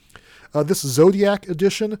it. This Zodiac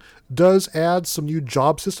edition does add some new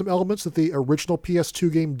job system elements that the original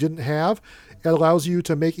PS2 game didn't have. It allows you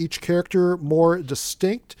to make each character more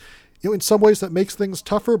distinct. In some ways that makes things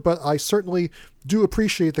tougher, but I certainly do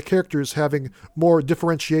appreciate the characters having more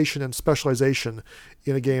differentiation and specialization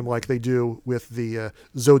in a game like they do with the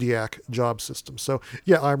Zodiac job system. So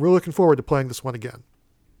yeah, I'm really looking forward to playing this one again.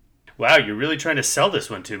 Wow, you're really trying to sell this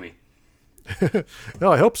one to me.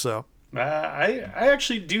 Well, I hope so. I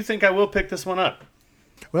actually do think I will pick this one up.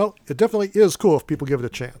 Well, it definitely is cool if people give it a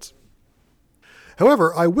chance.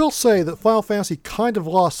 However, I will say that Final Fantasy kind of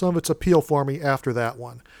lost some of its appeal for me after that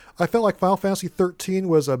one. I felt like Final Fantasy XIII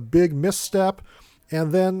was a big misstep,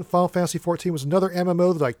 and then Final Fantasy XIV was another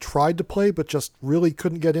MMO that I tried to play but just really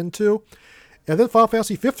couldn't get into. And then Final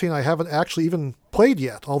Fantasy 15 I haven't actually even played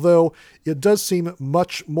yet, although it does seem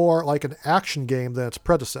much more like an action game than its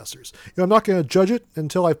predecessors. I'm not going to judge it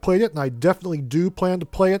until I've played it, and I definitely do plan to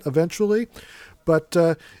play it eventually. But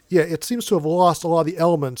yeah, it seems to have lost a lot of the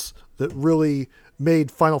elements that really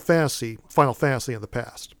made Final Fantasy in the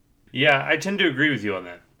past. Yeah, I tend to agree with you on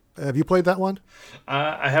that. Have you played that one?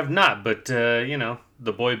 I have not, but,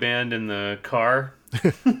 the boy band in the car,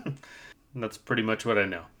 that's pretty much what I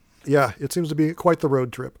know. Yeah, it seems to be quite the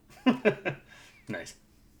road trip. Nice.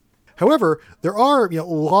 However, there are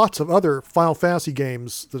lots of other Final Fantasy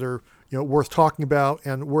games that are worth talking about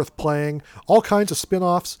and worth playing. All kinds of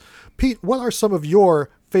spin-offs. Pete, what are some of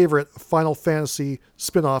your favorite Final Fantasy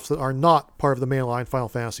spin-offs that are not part of the mainline Final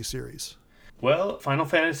Fantasy series? Well, Final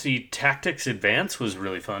Fantasy Tactics Advance was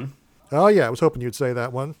really fun. Oh yeah, I was hoping you'd say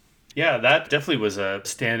that one. Yeah, that definitely was a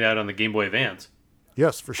standout on the Game Boy Advance.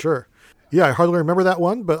 Yes, for sure. Yeah, I hardly remember that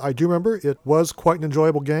one, but I do remember it was quite an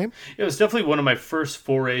enjoyable game. It was definitely one of my first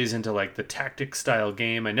forays into like the tactics style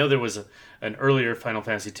game. I know there was an earlier Final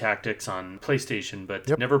Fantasy Tactics on PlayStation,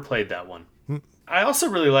 but never played that one. I also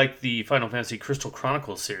really like the Final Fantasy Crystal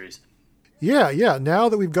Chronicles series. Yeah. Now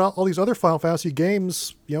that we've got all these other Final Fantasy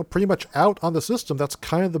games, pretty much out on the system, that's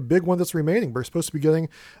kind of the big one that's remaining. We're supposed to be getting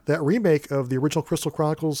that remake of the original Crystal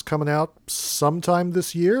Chronicles coming out sometime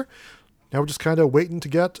this year. Now we're just kind of waiting to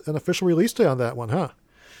get an official release date on that one, huh?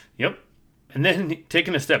 Yep. And then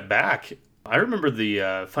taking a step back, I remember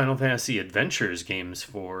the Final Fantasy Adventures games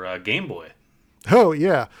for Game Boy. Oh,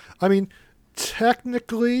 yeah. I mean,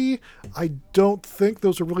 technically, I don't think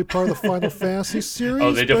those are really part of the Final Fantasy series.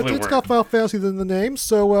 Oh, they definitely but it's weren't. got Final Fantasy in the name,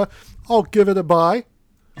 so I'll give it a buy.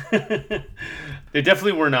 They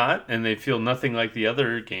definitely were not, and they feel nothing like the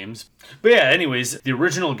other games. But yeah, anyways, the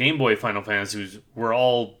original Game Boy Final Fantasies were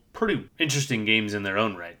all pretty interesting games in their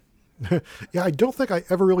own right. Yeah, I don't think I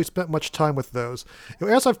ever really spent much time with those.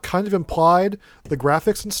 As I've kind of implied, the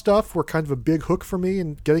graphics and stuff were kind of a big hook for me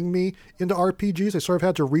in getting me into RPGs. I sort of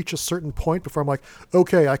had to reach a certain point before I'm like,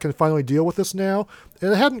 okay, I can finally deal with this now.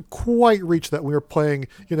 And it hadn't quite reached that when we were playing,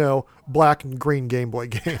 black and green Game Boy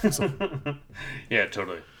games. Yeah,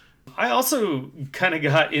 totally. I also kind of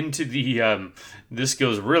got into the, this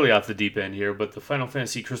goes really off the deep end here, but the Final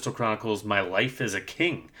Fantasy Crystal Chronicles My Life as a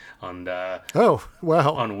King on oh,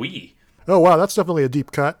 wow. on Wii. Oh, wow, that's definitely a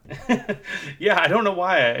deep cut. Yeah, I don't know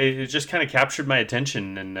why. It just kind of captured my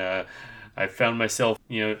attention, and I found myself,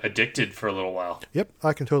 addicted for a little while. Yep,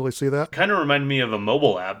 I can totally see that. Kind of reminded me of a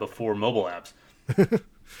mobile app before mobile apps.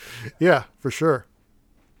 Yeah, for sure.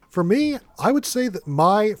 For me, I would say that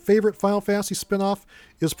my favorite Final Fantasy spin-off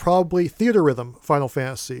is probably Theater Rhythm Final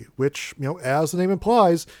Fantasy, which, as the name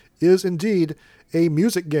implies, is indeed a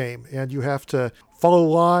music game, and you have to follow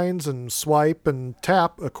lines and swipe and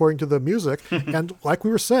tap according to the music. And like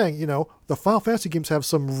we were saying, the Final Fantasy games have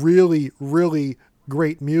some really, really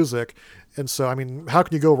great music. And so, how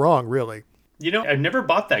can you go wrong, really? I've never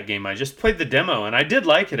bought that game. I just played the demo, and I did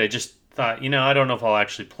like it. I just thought, I don't know if I'll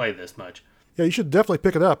actually play this much. Yeah, you should definitely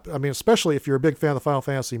pick it up. Especially if you're a big fan of the Final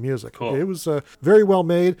Fantasy music. Cool. It was very well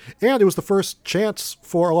made, and it was the first chance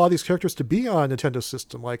for a lot of these characters to be on a Nintendo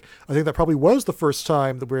system. I think that probably was the first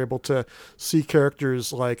time that we were able to see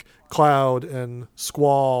characters like Cloud and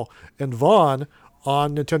Squall and Vaughn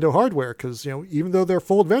on Nintendo hardware, because even though their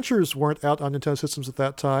full adventures weren't out on Nintendo systems at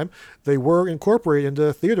that time, they were incorporated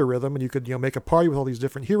into Theater Rhythm, and you could make a party with all these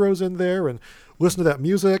different heroes in there and listen to that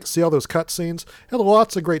music, see all those cutscenes, and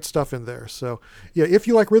lots of great stuff in there. So yeah, if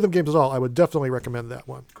you like rhythm games at all, I would definitely recommend that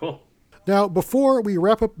one. Cool. Now, before we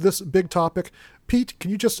wrap up this big topic, Pete,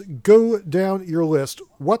 can you just go down your list?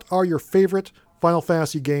 What are your favorite Final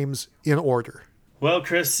Fantasy games in order? Well,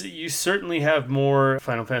 Chris, you certainly have more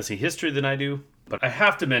Final Fantasy history than I do, but I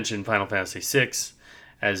have to mention Final Fantasy VI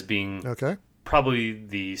as being probably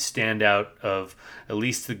the standout of at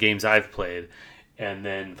least the games I've played. And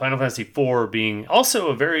then Final Fantasy IV being also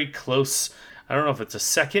a very close, I don't know if it's a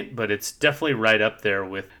second, but it's definitely right up there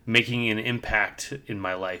with making an impact in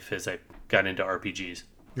my life as I got into RPGs.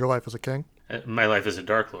 Your life as a king? My life as a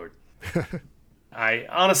Dark Lord. I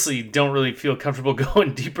honestly don't really feel comfortable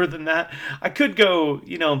going deeper than that. I could go,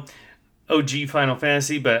 OG Final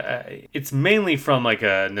Fantasy, but it's mainly from like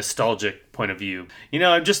a nostalgic point of view.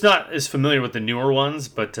 I'm just not as familiar with the newer ones,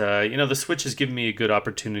 but, the Switch has given me a good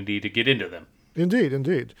opportunity to get into them.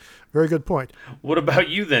 Indeed. Very good point. What about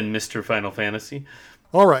you then, Mr. Final Fantasy?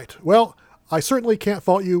 All right. Well, I certainly can't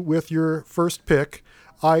fault you with your first pick.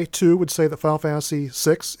 I, too, would say that Final Fantasy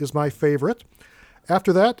VI is my favorite.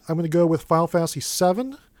 After that, I'm going to go with Final Fantasy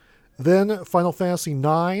VII, then Final Fantasy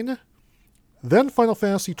IX, then Final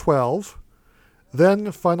Fantasy XII,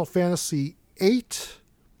 then Final Fantasy VIII,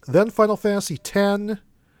 then Final Fantasy X,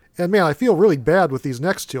 and man, I feel really bad with these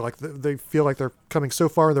next two. Like they feel like they're coming so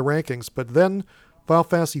far in the rankings. But then Final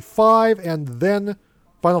Fantasy V, and then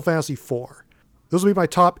Final Fantasy IV. Those would be my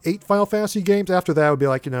top 8 Final Fantasy games. After that would be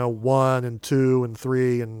like, 1 and 2 and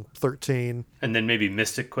 3 and 13. And then maybe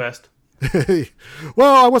Mystic Quest?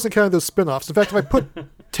 Well, I wasn't counting those spin-offs. In fact, if I put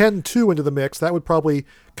 10-2 into the mix, that would probably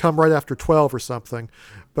come right after 12 or something.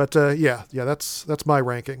 But yeah, that's my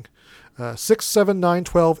ranking. 6, 7, 9,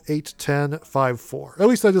 12, 8, 10, 5, 4. At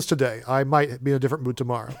least that is today. I might be in a different mood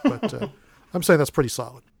tomorrow, but I'm saying that's pretty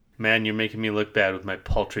solid. Man, you're making me look bad with my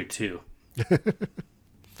paltry 2.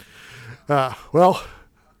 Well,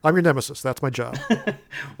 I'm your nemesis. That's my job.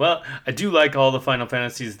 Well, I do like all the Final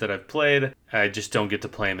Fantasies that I've played. I just don't get to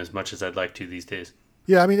play them as much as I'd like to these days.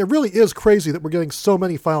 Yeah, I mean, it really is crazy that we're getting so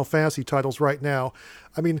many Final Fantasy titles right now.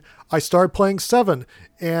 I mean, I started playing 7,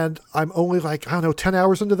 and I'm only 10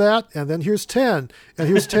 hours into that, and then here's 10, and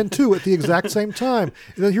here's 10-2 at the exact same time,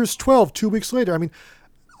 and then here's 12 2 weeks later. I mean,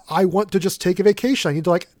 I want to just take a vacation. I need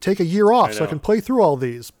to take a year off so I can play through all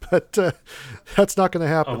these, but that's not going to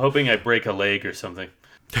happen. I'm hoping I break a leg or something.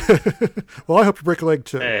 Well, I hope you break a leg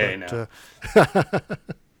too. Hey, no.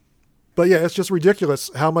 But yeah, it's just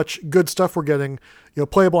ridiculous how much good stuff we're getting,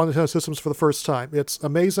 playable on Nintendo systems for the first time. It's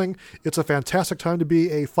amazing. It's a fantastic time to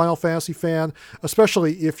be a Final Fantasy fan,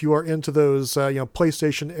 especially if you are into those,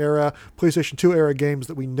 PlayStation 2 era games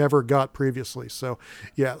that we never got previously. So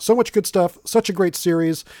yeah, so much good stuff, such a great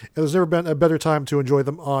series, and there's never been a better time to enjoy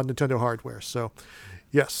them on Nintendo hardware. So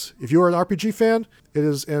yes, if you are an RPG fan, it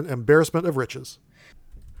is an embarrassment of riches.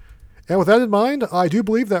 And with that in mind, I do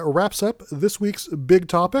believe that wraps up this week's big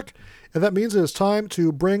topic, and that means it is time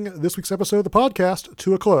to bring this week's episode of the podcast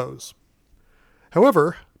to a close.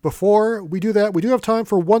 However, before we do that, we do have time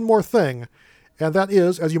for one more thing, and that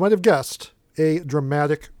is, as you might have guessed, a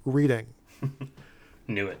dramatic reading.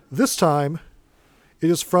 Knew it. This time, it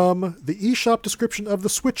is from the eShop description of the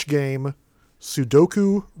Switch game,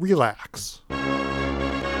 Sudoku Relax.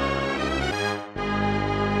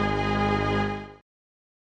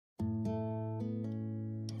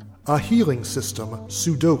 A healing system,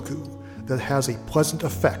 Sudoku, that has a pleasant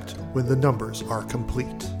effect when the numbers are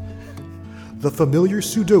complete. The familiar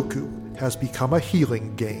Sudoku has become a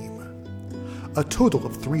healing game. A total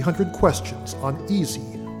of 300 questions on easy,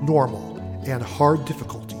 normal, and hard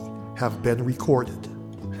difficulty have been recorded.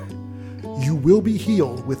 You will be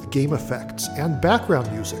healed with game effects and background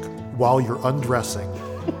music while you're undressing.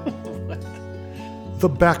 The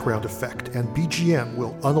background effect and BGM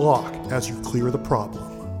will unlock as you clear the problem.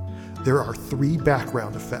 There are 3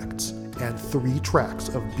 background effects and 3 tracks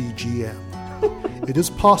of BGM. It is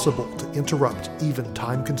possible to interrupt even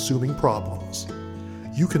time-consuming problems.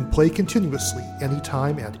 You can play continuously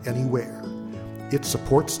anytime and anywhere. It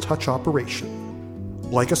supports touch operation.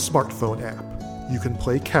 Like a smartphone app, you can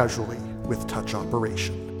play casually with touch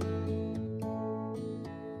operation.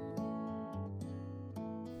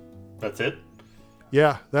 That's it?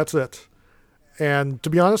 Yeah, that's it. And to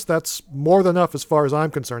be honest, that's more than enough as far as I'm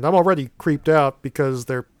concerned. I'm already creeped out because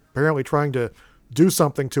they're apparently trying to do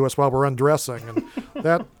something to us while we're undressing. And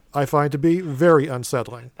that I find to be very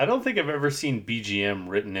unsettling. I don't think I've ever seen BGM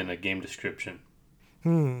written in a game description.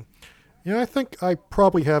 I think I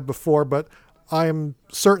probably have before, but I am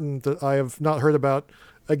certain that I have not heard about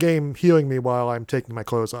a game healing me while I'm taking my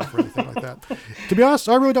clothes off or anything like that. To be honest,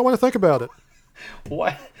 I really don't want to think about it.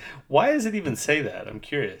 Why does it even say that? I'm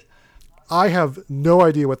curious. I have no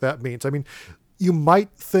idea what that means. I mean,